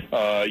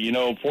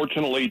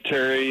 Fortunately,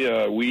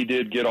 Terry, we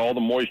did get all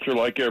the moisture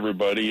like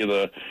everybody.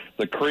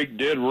 The creek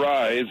did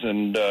rise,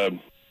 and a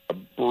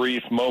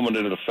brief moment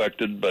it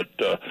affected, but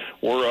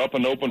we're up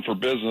and open for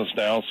business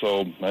now,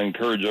 so I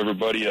encourage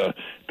everybody,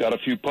 got a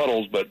few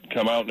puddles, but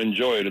come out and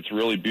enjoy it. It's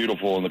really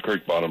beautiful in the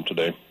creek bottom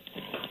today.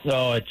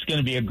 So it's going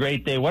to be a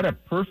great day. What a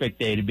perfect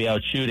day to be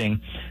out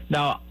shooting.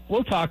 Now,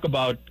 we'll talk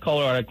about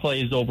Colorado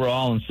Clays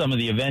overall and some of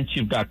the events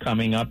you've got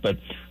coming up. But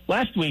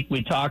last week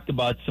we talked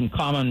about some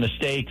common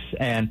mistakes,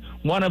 and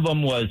one of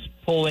them was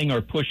pulling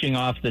or pushing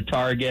off the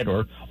target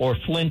or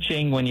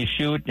flinching when you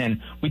shoot.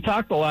 And we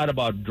talked a lot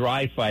about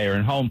dry fire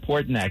and how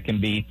important that can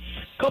be.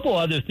 A couple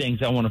other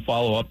things I want to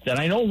follow up that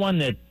I know one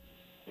that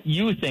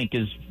you think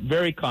is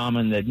very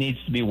common that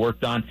needs to be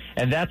worked on,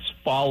 and that's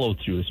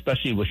follow-through,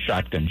 especially with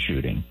shotgun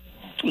shooting.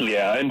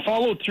 Yeah, and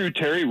follow-through,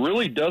 Terry,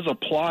 really does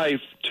apply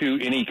to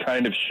any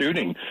kind of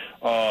shooting,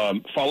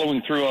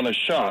 following through on a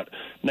shot.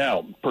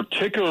 Now,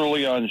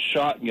 particularly on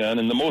shotgun,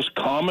 and the most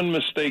common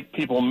mistake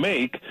people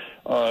make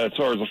as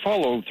far as a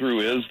follow-through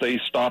is they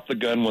stop the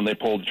gun when they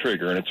pull the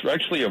trigger, and it's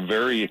actually a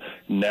very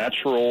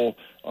natural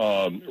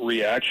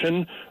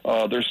reaction.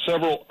 There's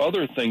several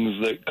other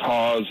things that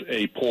cause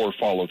a poor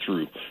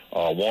follow-through.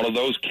 One of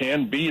those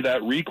can be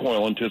that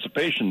recoil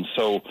anticipation.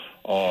 So,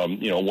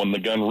 when the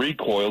gun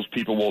recoils,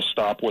 people will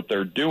stop what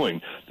they're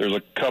doing. There's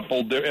a couple,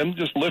 and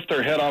just lift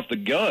their head off the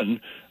gun,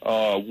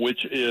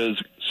 which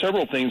is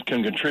several things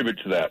can contribute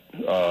to that.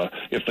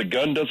 If the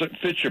gun doesn't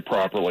fit you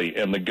properly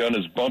and the gun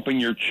is bumping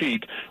your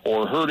cheek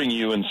or hurting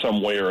you in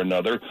some way or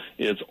another,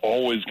 it's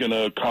always going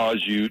to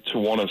cause you to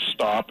want to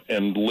stop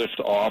and lift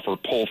off or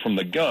pull from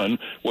the gun,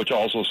 which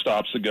also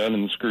stops the gun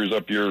and screws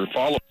up your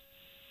follow.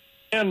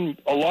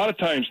 And a lot of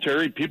times,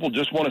 Terry, people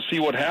just want to see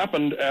what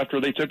happened after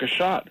they took a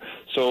shot.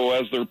 So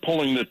as they're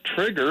pulling the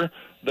trigger,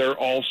 they're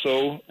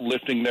also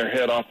lifting their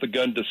head off the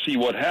gun to see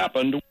what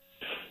happened.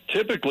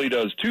 Typically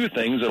does two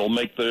things. It'll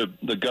make the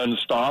gun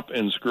stop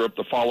and screw up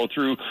the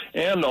follow-through,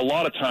 and a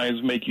lot of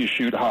times make you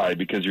shoot high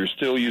because you're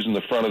still using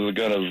the front of the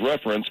gun as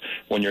reference.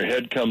 When your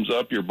head comes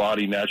up, your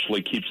body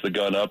naturally keeps the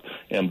gun up,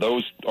 and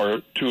those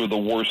are two of the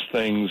worst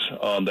things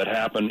that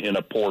happen in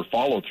a poor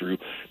follow-through.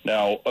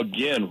 Now,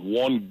 again,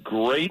 one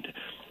great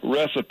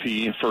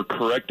recipe for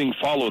correcting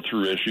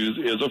follow-through issues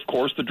is, of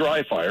course, the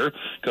dry fire,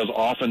 because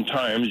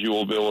oftentimes you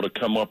will be able to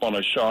come up on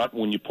a shot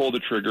when you pull the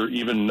trigger,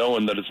 even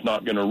knowing that it's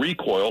not going to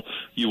recoil,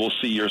 you will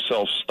see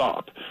yourself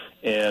stop.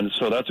 And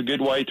so that's a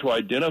good way to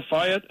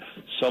identify it.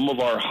 Some of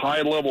our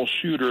high-level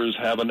shooters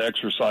have an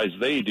exercise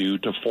they do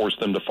to force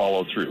them to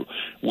follow through,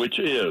 which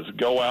is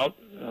go out,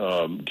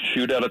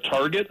 shoot at a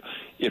target.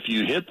 If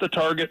you hit the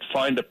target,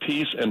 find a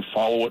piece and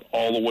follow it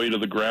all the way to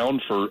the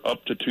ground for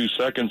up to 2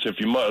 seconds if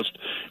you must.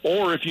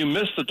 Or if you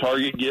miss the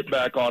target, get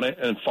back on it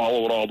and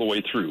follow it all the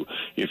way through.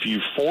 If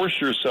you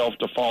force yourself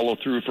to follow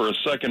through for a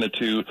second or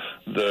two,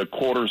 the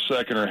quarter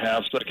second or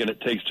half second it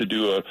takes to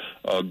do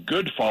a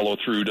good follow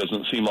through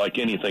doesn't seem like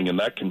anything, and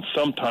that can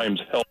sometimes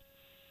help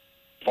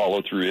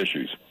follow through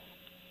issues.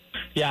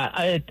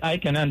 Yeah, I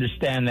can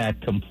understand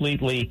that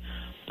completely.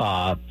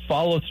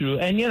 Follow through,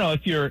 and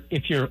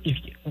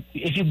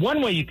if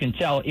one way you can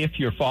tell if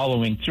you're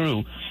following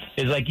through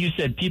is, like you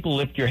said, people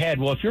lift your head.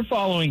 Well, if you're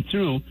following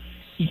through,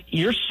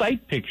 your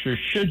sight picture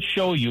should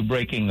show you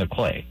breaking the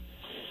clay.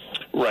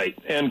 Right,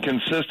 and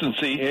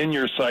consistency in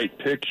your sight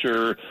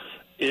picture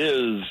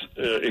is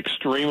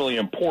extremely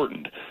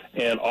important.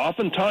 And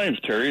oftentimes,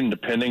 Terry, and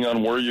depending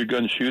on where your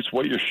gun shoots,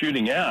 what you're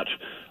shooting at,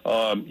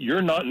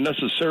 you're not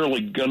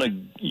necessarily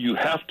you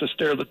have to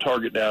stare the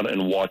target down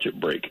and watch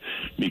it break,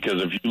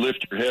 because if you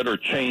lift your head or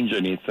change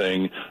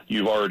anything,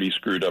 you've already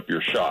screwed up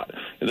your shot.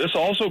 And this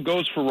also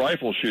goes for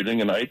rifle shooting,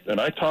 and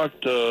I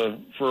talked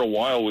for a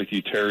while with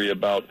you, Terry,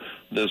 about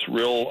this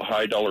real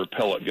high-dollar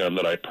pellet gun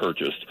that I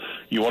purchased.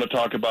 You want to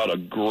talk about a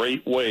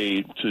great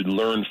way to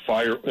learn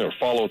fire or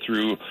follow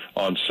through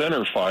on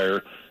center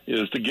fire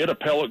is to get a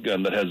pellet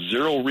gun that has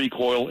zero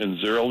recoil and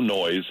zero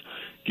noise.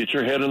 Get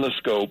your head in the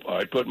scope.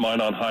 I put mine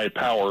on high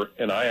power,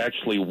 and I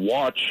actually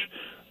watch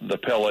the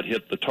pellet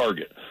hit the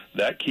target.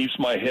 That keeps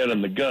my head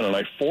in the gun, and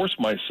I force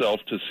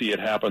myself to see it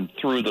happen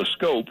through the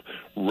scope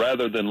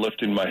rather than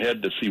lifting my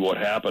head to see what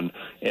happened.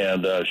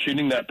 And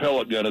shooting that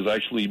pellet gun has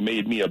actually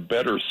made me a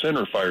better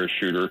center fire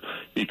shooter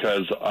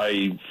because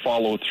I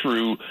follow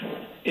through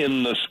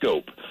in the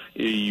scope.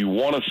 You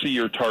want to see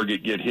your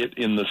target get hit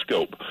in the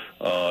scope.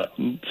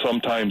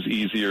 Sometimes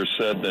easier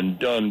said than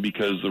done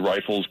because the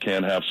rifles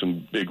can have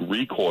some big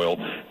recoil.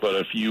 But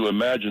if you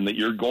imagine that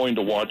you're going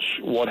to watch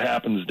what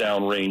happens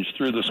downrange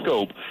through the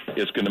scope,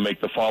 it's going to make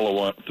the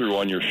follow-through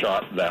on your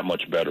shot that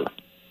much better.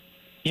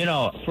 You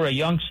know, for a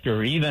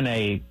youngster, even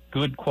a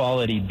good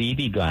quality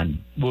BB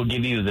gun will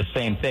give you the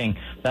same thing.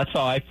 That's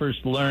how I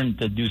first learned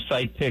to do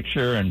sight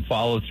picture and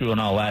follow through and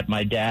all that.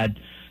 My dad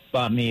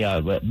bought me,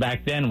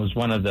 back then was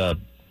one of the,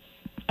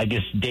 I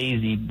guess,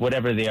 Daisy,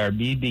 whatever they are,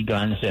 BB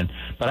guns,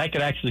 but I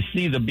could actually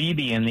see the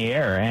BB in the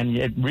air, and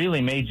it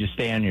really made you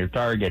stay on your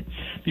target.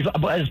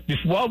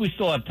 While we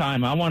still have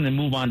time, I want to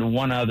move on to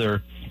one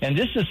other, and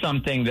this is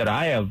something that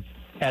I have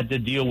had to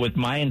deal with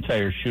my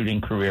entire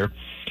shooting career,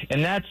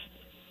 and that's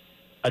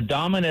a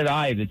dominant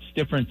eye that's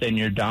different than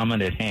your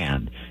dominant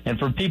hand. And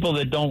for people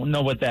that don't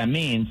know what that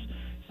means,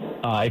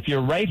 if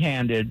you're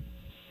right-handed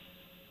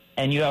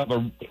and you have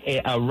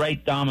a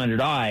right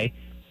dominant eye,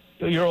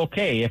 you're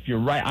okay. If you're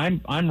right,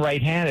 I'm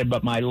right-handed,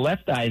 but my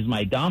left eye is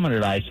my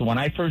dominant eye. So when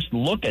I first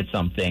look at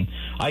something,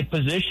 I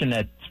position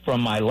it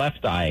from my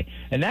left eye,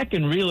 and that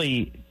can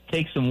really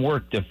take some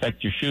work to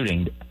affect your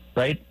shooting,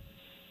 right?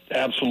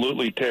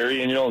 Absolutely,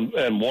 Terry.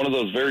 And one of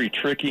those very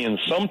tricky and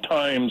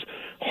sometimes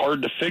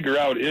hard to figure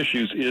out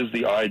issues is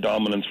the eye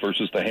dominance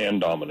versus the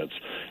hand dominance.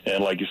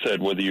 And like you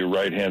said, whether you're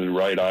right-handed,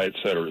 right eye, et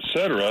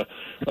cetera,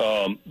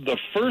 the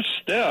first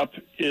step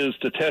is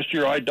to test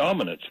your eye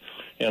dominance.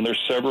 And there's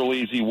several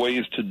easy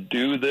ways to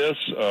do this.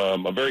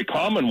 A very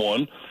common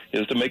one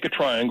is to make a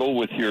triangle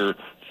with your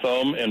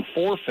thumb and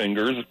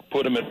forefingers,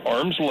 put them at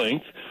arm's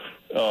length,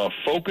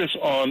 focus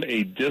on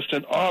a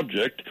distant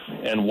object,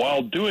 and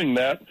while doing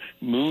that,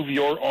 move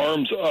your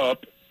arms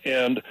up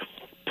and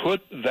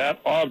put that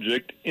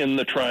object in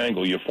the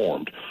triangle you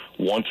formed.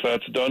 Once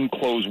that's done,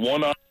 close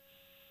one eye,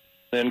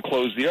 then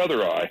close the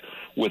other eye.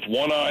 With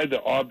one eye,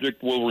 the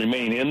object will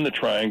remain in the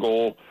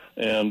triangle,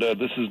 and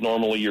this is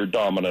normally your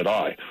dominant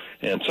eye.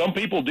 And some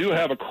people do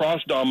have a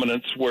cross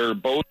dominance where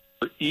both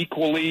are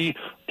equally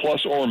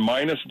plus or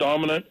minus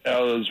dominant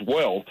as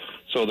well.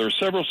 So there are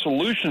several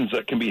solutions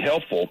that can be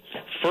helpful.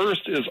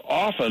 First is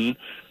often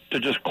to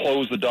just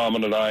close the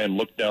dominant eye and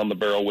look down the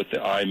barrel with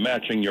the eye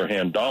matching your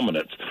hand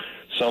dominance.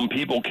 Some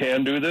people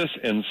can do this,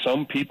 and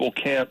some people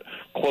can't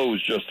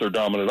close just their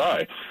dominant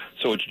eye.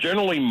 So it's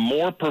generally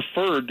more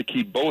preferred to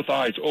keep both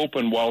eyes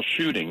open while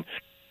shooting.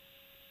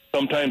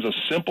 Sometimes a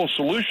simple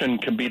solution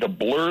can be to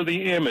blur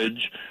the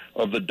image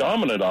of the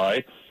dominant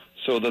eye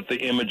so that the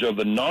image of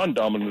the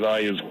non-dominant eye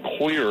is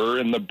clearer,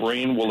 and the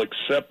brain will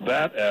accept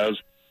that as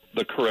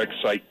the correct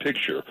sight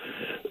picture.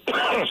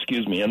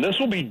 Excuse me. And this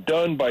will be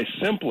done by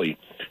simply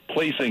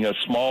placing a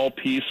small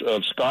piece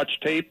of Scotch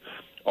tape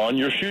on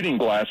your shooting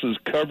glasses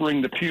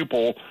covering the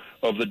pupil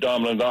of the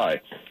dominant eye.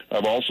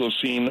 I've also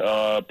seen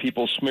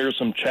people smear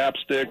some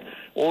chapstick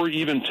or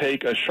even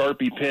take a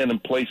Sharpie pen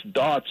and place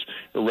dots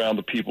around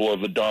the pupil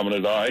of the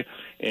dominant eye.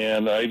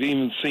 And I've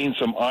even seen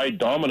some eye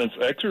dominance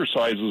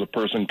exercises a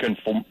person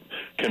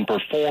can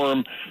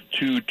perform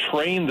to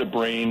train the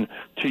brain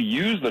to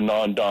use the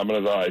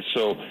non-dominant eye.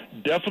 So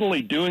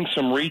definitely doing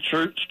some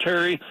research,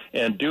 Terry,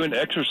 and doing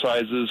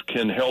exercises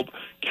can help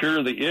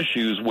cure the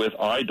issues with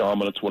eye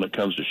dominance when it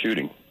comes to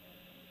shooting.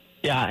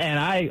 Yeah,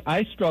 and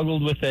I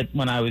struggled with it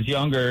when I was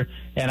younger,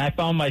 and I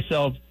found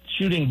myself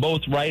shooting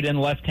both right and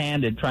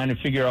left-handed, trying to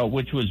figure out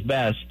which was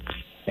best.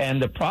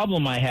 And the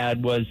problem I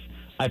had was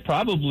I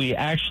probably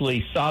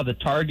actually saw the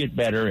target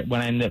better when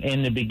I'm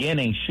in the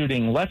beginning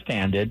shooting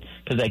left-handed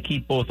because I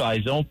keep both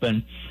eyes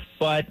open.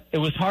 But it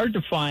was hard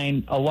to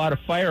find a lot of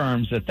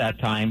firearms at that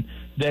time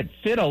that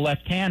fit a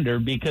left-hander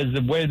because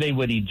of where they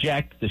would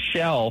eject the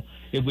shell,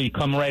 it would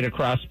come right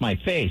across my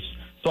face.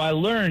 So I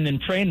learned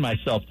and trained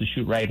myself to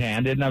shoot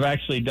right-handed, and I've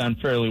actually done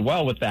fairly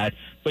well with that.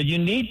 But you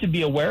need to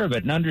be aware of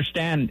it and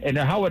understand, and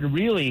how it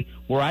really,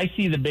 where I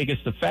see the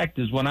biggest effect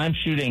is when I'm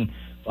shooting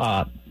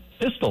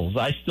pistols.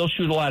 I still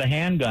shoot a lot of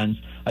handguns.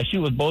 I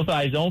shoot with both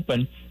eyes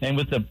open, and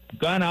with the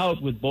gun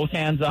out with both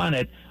hands on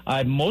it,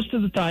 I most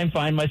of the time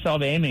find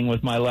myself aiming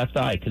with my left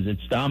eye because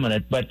it's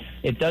dominant, but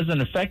it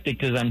doesn't affect it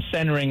because I'm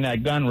centering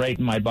that gun right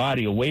in my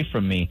body away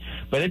from me.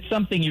 But it's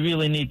something you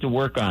really need to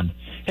work on.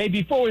 Hey,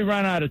 before we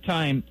run out of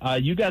time,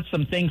 you got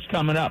some things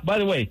coming up. By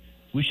the way,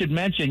 we should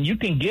mention you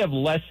can give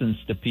lessons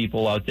to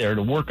people out there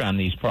to work on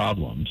these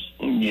problems.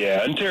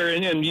 Yeah, and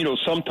Terry, and you know,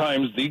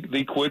 sometimes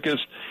the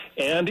quickest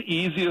and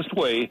easiest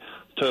way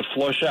to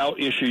flush out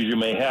issues you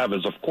may have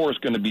is, of course,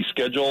 going to be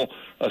schedule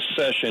a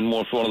session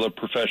with one of the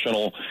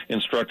professional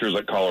instructors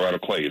at Colorado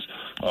Clays.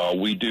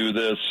 We do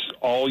this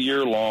all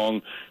year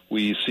long.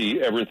 We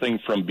see everything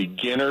from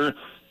beginner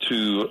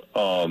to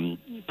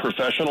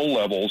professional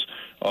levels,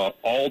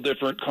 all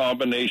different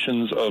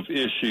combinations of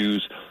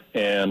issues,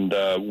 and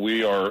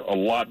we are a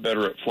lot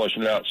better at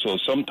flushing it out. So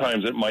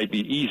sometimes it might be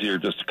easier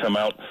just to come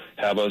out,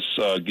 have us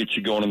get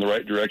you going in the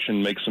right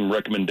direction, make some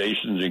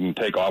recommendations. You can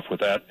take off with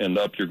that and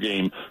up your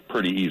game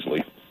pretty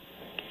easily.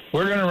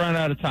 We're going to run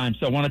out of time,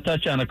 so I want to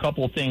touch on a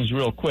couple of things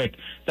real quick.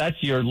 That's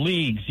your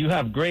leagues. You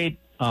have great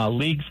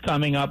leagues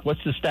coming up.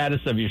 What's the status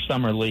of your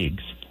summer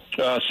leagues?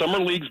 Summer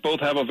leagues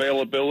both have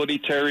availability,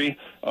 Terry.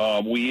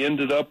 We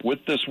ended up with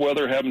this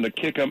weather having to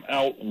kick them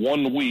out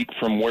 1 week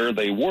from where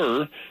they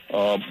were,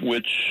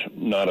 which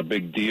not a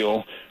big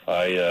deal.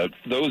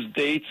 Those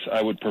dates,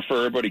 I would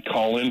prefer everybody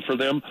call in for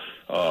them.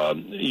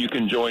 You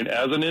can join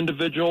as an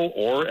individual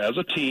or as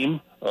a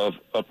team of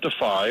up to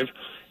 5.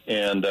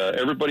 And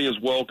everybody is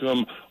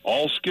welcome.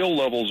 All skill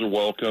levels are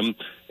welcome,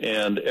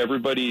 and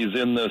everybody is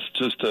in this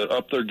just to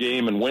up their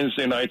game. And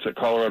Wednesday nights at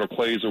Colorado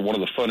Clays are one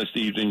of the funnest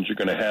evenings you're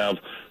going to have.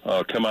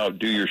 Come out,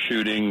 do your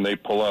shooting. They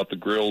pull out the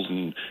grills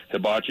and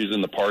hibachis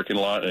in the parking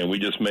lot, and we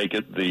just make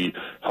it the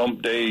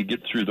hump day,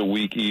 get through the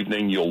week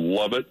evening. You'll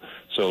love it.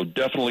 So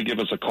definitely give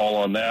us a call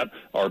on that.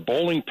 Our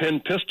Bowling Pin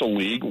Pistol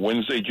League,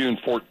 Wednesday, June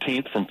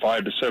 14th from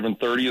 5 to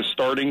 7:30 is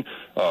starting.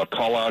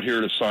 Call out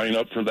here to sign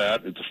up for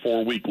that. It's a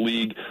 4-week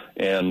league,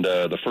 and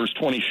the first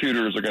 20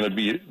 shooters are going to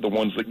be the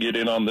ones that get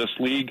in on this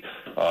league.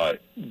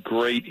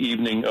 Great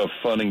evening of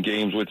fun and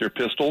games with your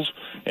pistols.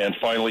 And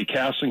finally,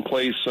 Cast and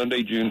Clay,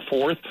 Sunday, June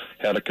 4th.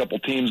 Had a couple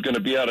teams going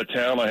to be out of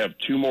town. I have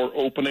 2 more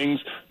openings.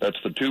 That's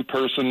the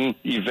 2-person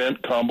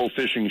event, combo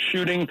fishing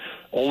shooting.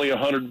 Only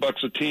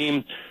 $100 a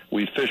team.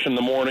 We fish in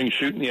the morning,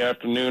 shoot in the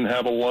afternoon,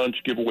 have a lunch,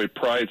 give away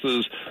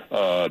prizes.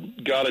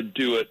 Got to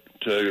do it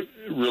to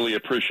really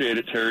appreciate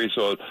it, Terry.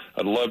 So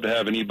I'd love to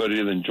have anybody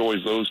that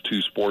enjoys those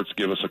 2 sports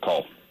give us a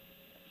call.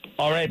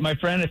 All right, my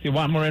friend, if you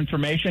want more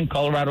information,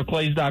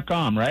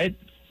 coloradoclays.com, right?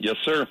 Yes,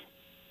 sir.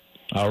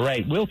 All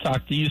right, we'll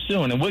talk to you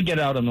soon, and we'll get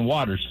out on the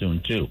water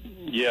soon, too.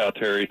 Yeah,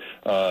 Terry.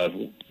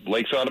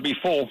 Lakes ought to be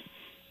full.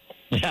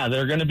 Yeah,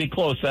 they're going to be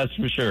close, that's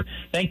for sure.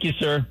 Thank you,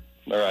 sir.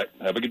 All right,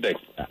 have a good day.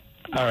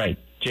 All right,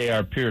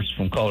 J.R. Pierce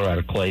from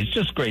Colorado Clays.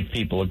 Just great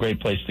people, a great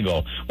place to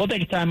go. We'll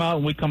take a time out.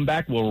 When we come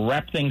back, we'll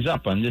wrap things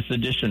up on this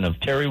edition of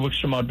Terry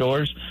Wickstrom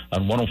Outdoors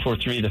on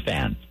 104.3 The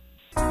Fan.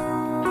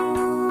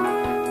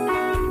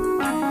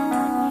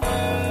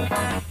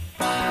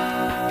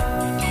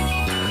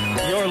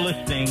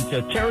 Listening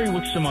to Terry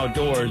Wickstrom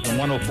Outdoors on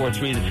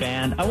 104.3 The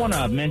Fan. I want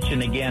to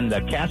mention again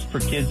the Cast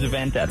for Kids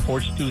event at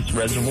Horsetooth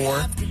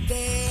Reservoir.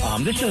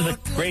 This is a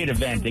great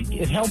event.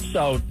 It helps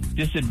out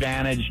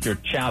disadvantaged or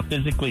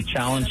physically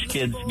challenged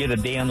kids get a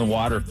day on the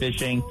water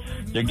fishing.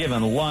 They're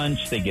given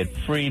lunch. They get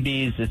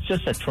freebies. It's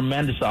just a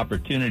tremendous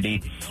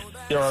opportunity.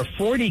 There are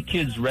 40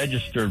 kids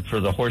registered for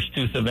the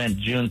Horsetooth event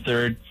June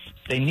 3rd.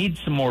 They need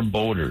some more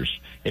boaters.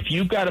 If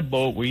you've got a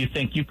boat where you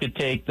think you could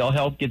take, they'll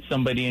help get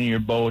somebody in your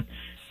boat,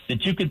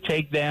 that you could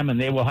take them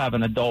and they will have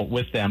an adult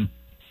with them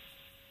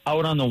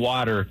out on the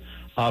water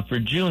for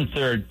June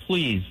 3rd,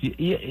 please.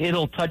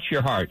 It'll touch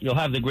your heart. You'll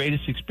have the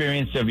greatest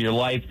experience of your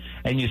life,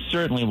 and you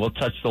certainly will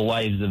touch the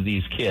lives of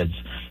these kids.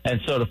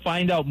 And so to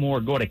find out more,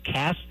 go to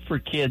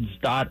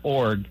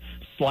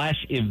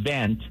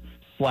castforkids.org/event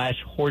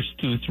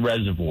Facebook.com/Horsetooth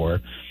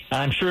Reservoir.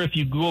 I'm sure if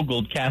you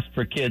Googled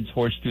Casper Kids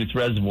Horsetooth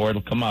Reservoir,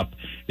 it'll come up.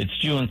 It's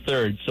June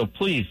 3rd. So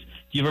please,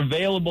 if you're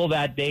available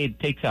that day, it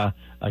takes a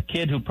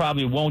kid who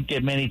probably won't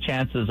get many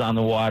chances on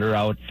the water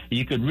out.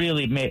 You could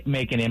really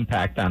make an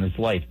impact on his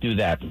life. Do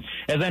that.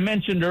 As I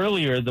mentioned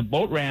earlier, the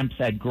boat ramps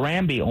at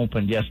Granby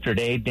opened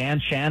yesterday.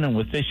 Dan Shannon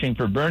with Fishing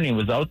for Bernie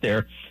was out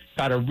there.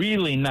 Got a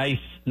really nice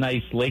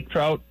lake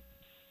trout.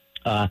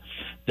 The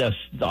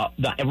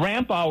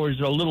ramp hours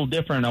are a little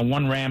different on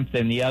one ramp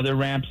than the other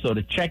ramp, so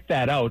to check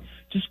that out,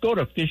 just go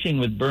to Fishing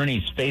with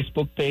Bernie's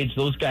Facebook page.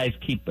 Those guys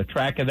keep a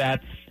track of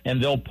that,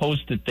 and they'll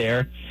post it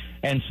there.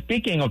 And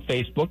speaking of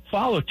Facebook,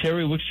 follow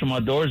Terry Wickstrom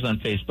Outdoors on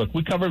Facebook.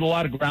 We covered a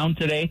lot of ground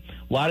today.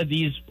 A lot of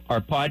these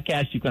are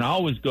podcasts. You can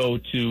always go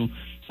to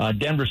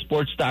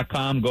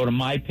denversports.com, go to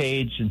my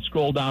page, and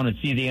scroll down and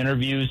see the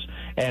interviews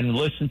and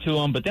listen to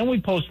them. But then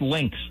we post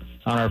links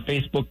on our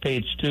Facebook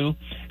page, too.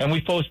 And we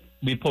post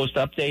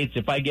updates.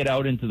 If I get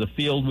out into the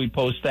field, we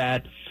post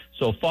that.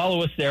 So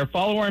follow us there.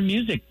 Follow our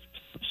music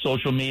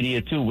social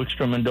media, too,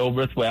 Wickstrom and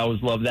Dobrith. We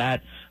always love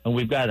that. And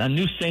we've got a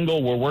new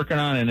single we're working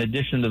on in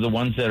addition to the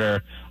ones that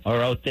are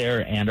out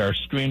there and are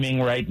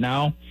streaming right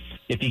now.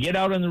 If you get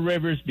out on the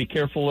rivers, be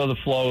careful of the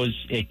flows.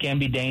 It can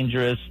be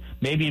dangerous.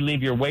 Maybe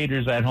leave your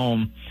waders at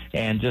home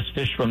and just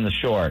fish from the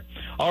shore.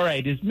 All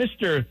right, is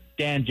Mr.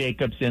 Dan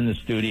Jacobs in the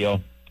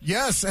studio?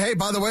 Yes. Hey,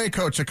 by the way,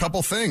 Coach, a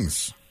couple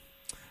things.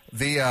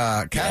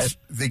 The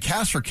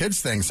Cast for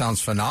Kids thing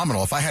sounds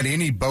phenomenal. If I had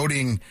any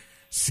boating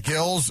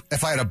skills,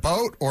 if I had a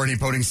boat or any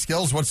boating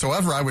skills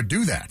whatsoever, I would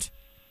do that.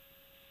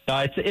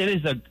 It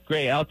is a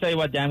great. I'll tell you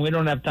what, Dan, we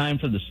don't have time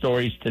for the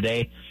stories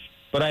today,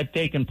 but I've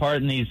taken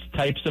part in these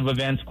types of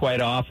events quite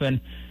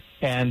often,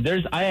 and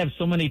I have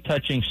so many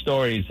touching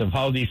stories of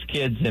how these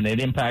kids, and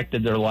it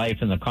impacted their life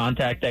and the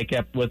contact I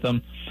kept with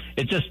them.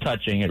 It's just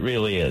touching. It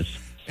really is.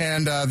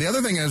 And the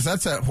other thing is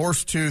that's at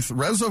Horsetooth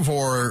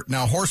Reservoir.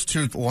 Now,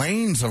 Horsetooth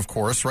Lanes, of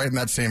course, right in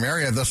that same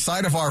area, the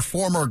site of our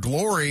former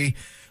glory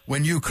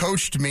when you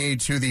coached me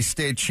to the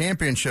state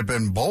championship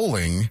in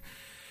bowling.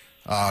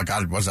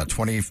 God, was that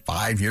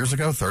 25 years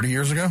ago, 30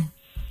 years ago?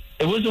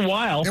 It was a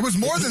while. It was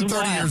more than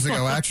 30 years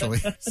ago, actually.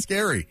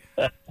 Scary.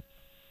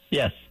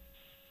 Yes.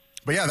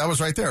 But, yeah, that was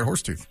right there at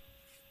Horsetooth.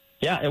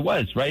 Yeah, it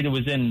was, right? It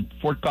was in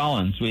Fort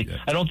Collins.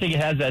 I don't think it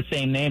has that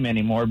same name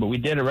anymore, but we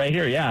did it right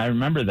here. Yeah, I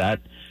remember that.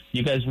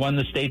 You guys won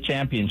the state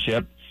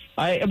championship.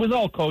 It was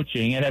all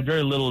coaching. It had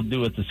very little to do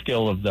with the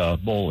skill of the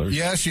bowlers.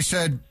 Yeah, she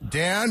said,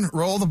 Dan,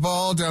 roll the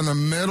ball down the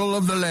middle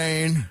of the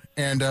lane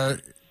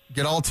and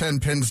get all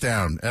 10 pins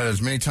down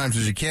as many times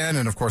as you can.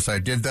 And, of course, I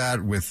did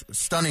that with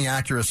stunning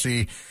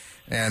accuracy.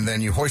 And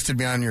then you hoisted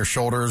me on your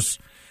shoulders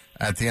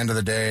at the end of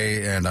the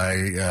day, and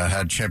I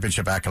had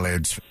championship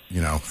accolades,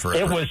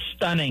 forever. It was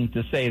stunning,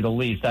 to say the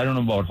least. I don't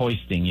know about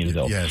hoisting you,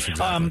 though. Yes,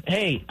 exactly.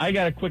 Hey, I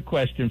got a quick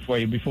question for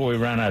you before we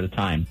run out of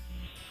time.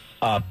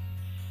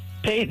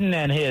 Peyton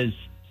and his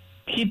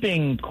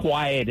keeping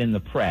quiet in the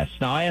press.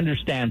 Now, I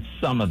understand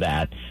some of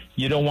that.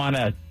 You don't want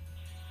to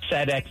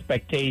set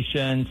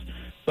expectations,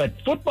 but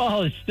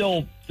football is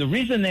still, the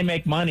reason they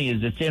make money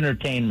is it's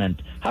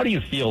entertainment. How do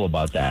you feel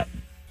about that?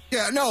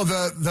 Yeah, no,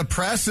 the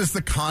press is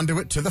the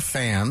conduit to the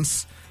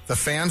fans. The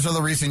fans are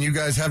the reason you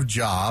guys have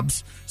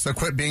jobs, so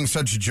quit being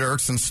such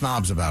jerks and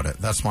snobs about it.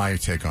 That's my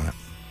take on it.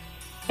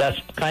 That's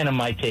kind of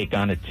my take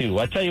on it, too.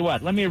 I'll tell you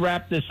what, let me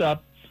wrap this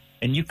up,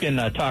 and you can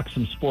talk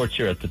some sports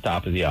here at the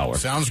top of the hour.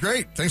 Sounds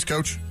great. Thanks,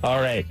 Coach.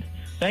 All right.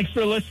 Thanks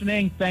for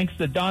listening. Thanks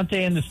to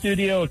Dante in the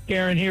studio,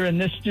 Karen here in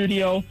this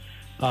studio.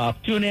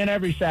 Tune in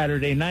every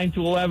Saturday, 9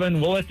 to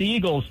 11. We'll let the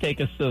Eagles take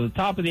us to the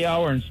top of the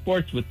hour in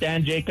sports with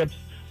Dan Jacobs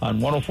on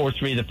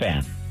 104.3 The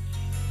Fan.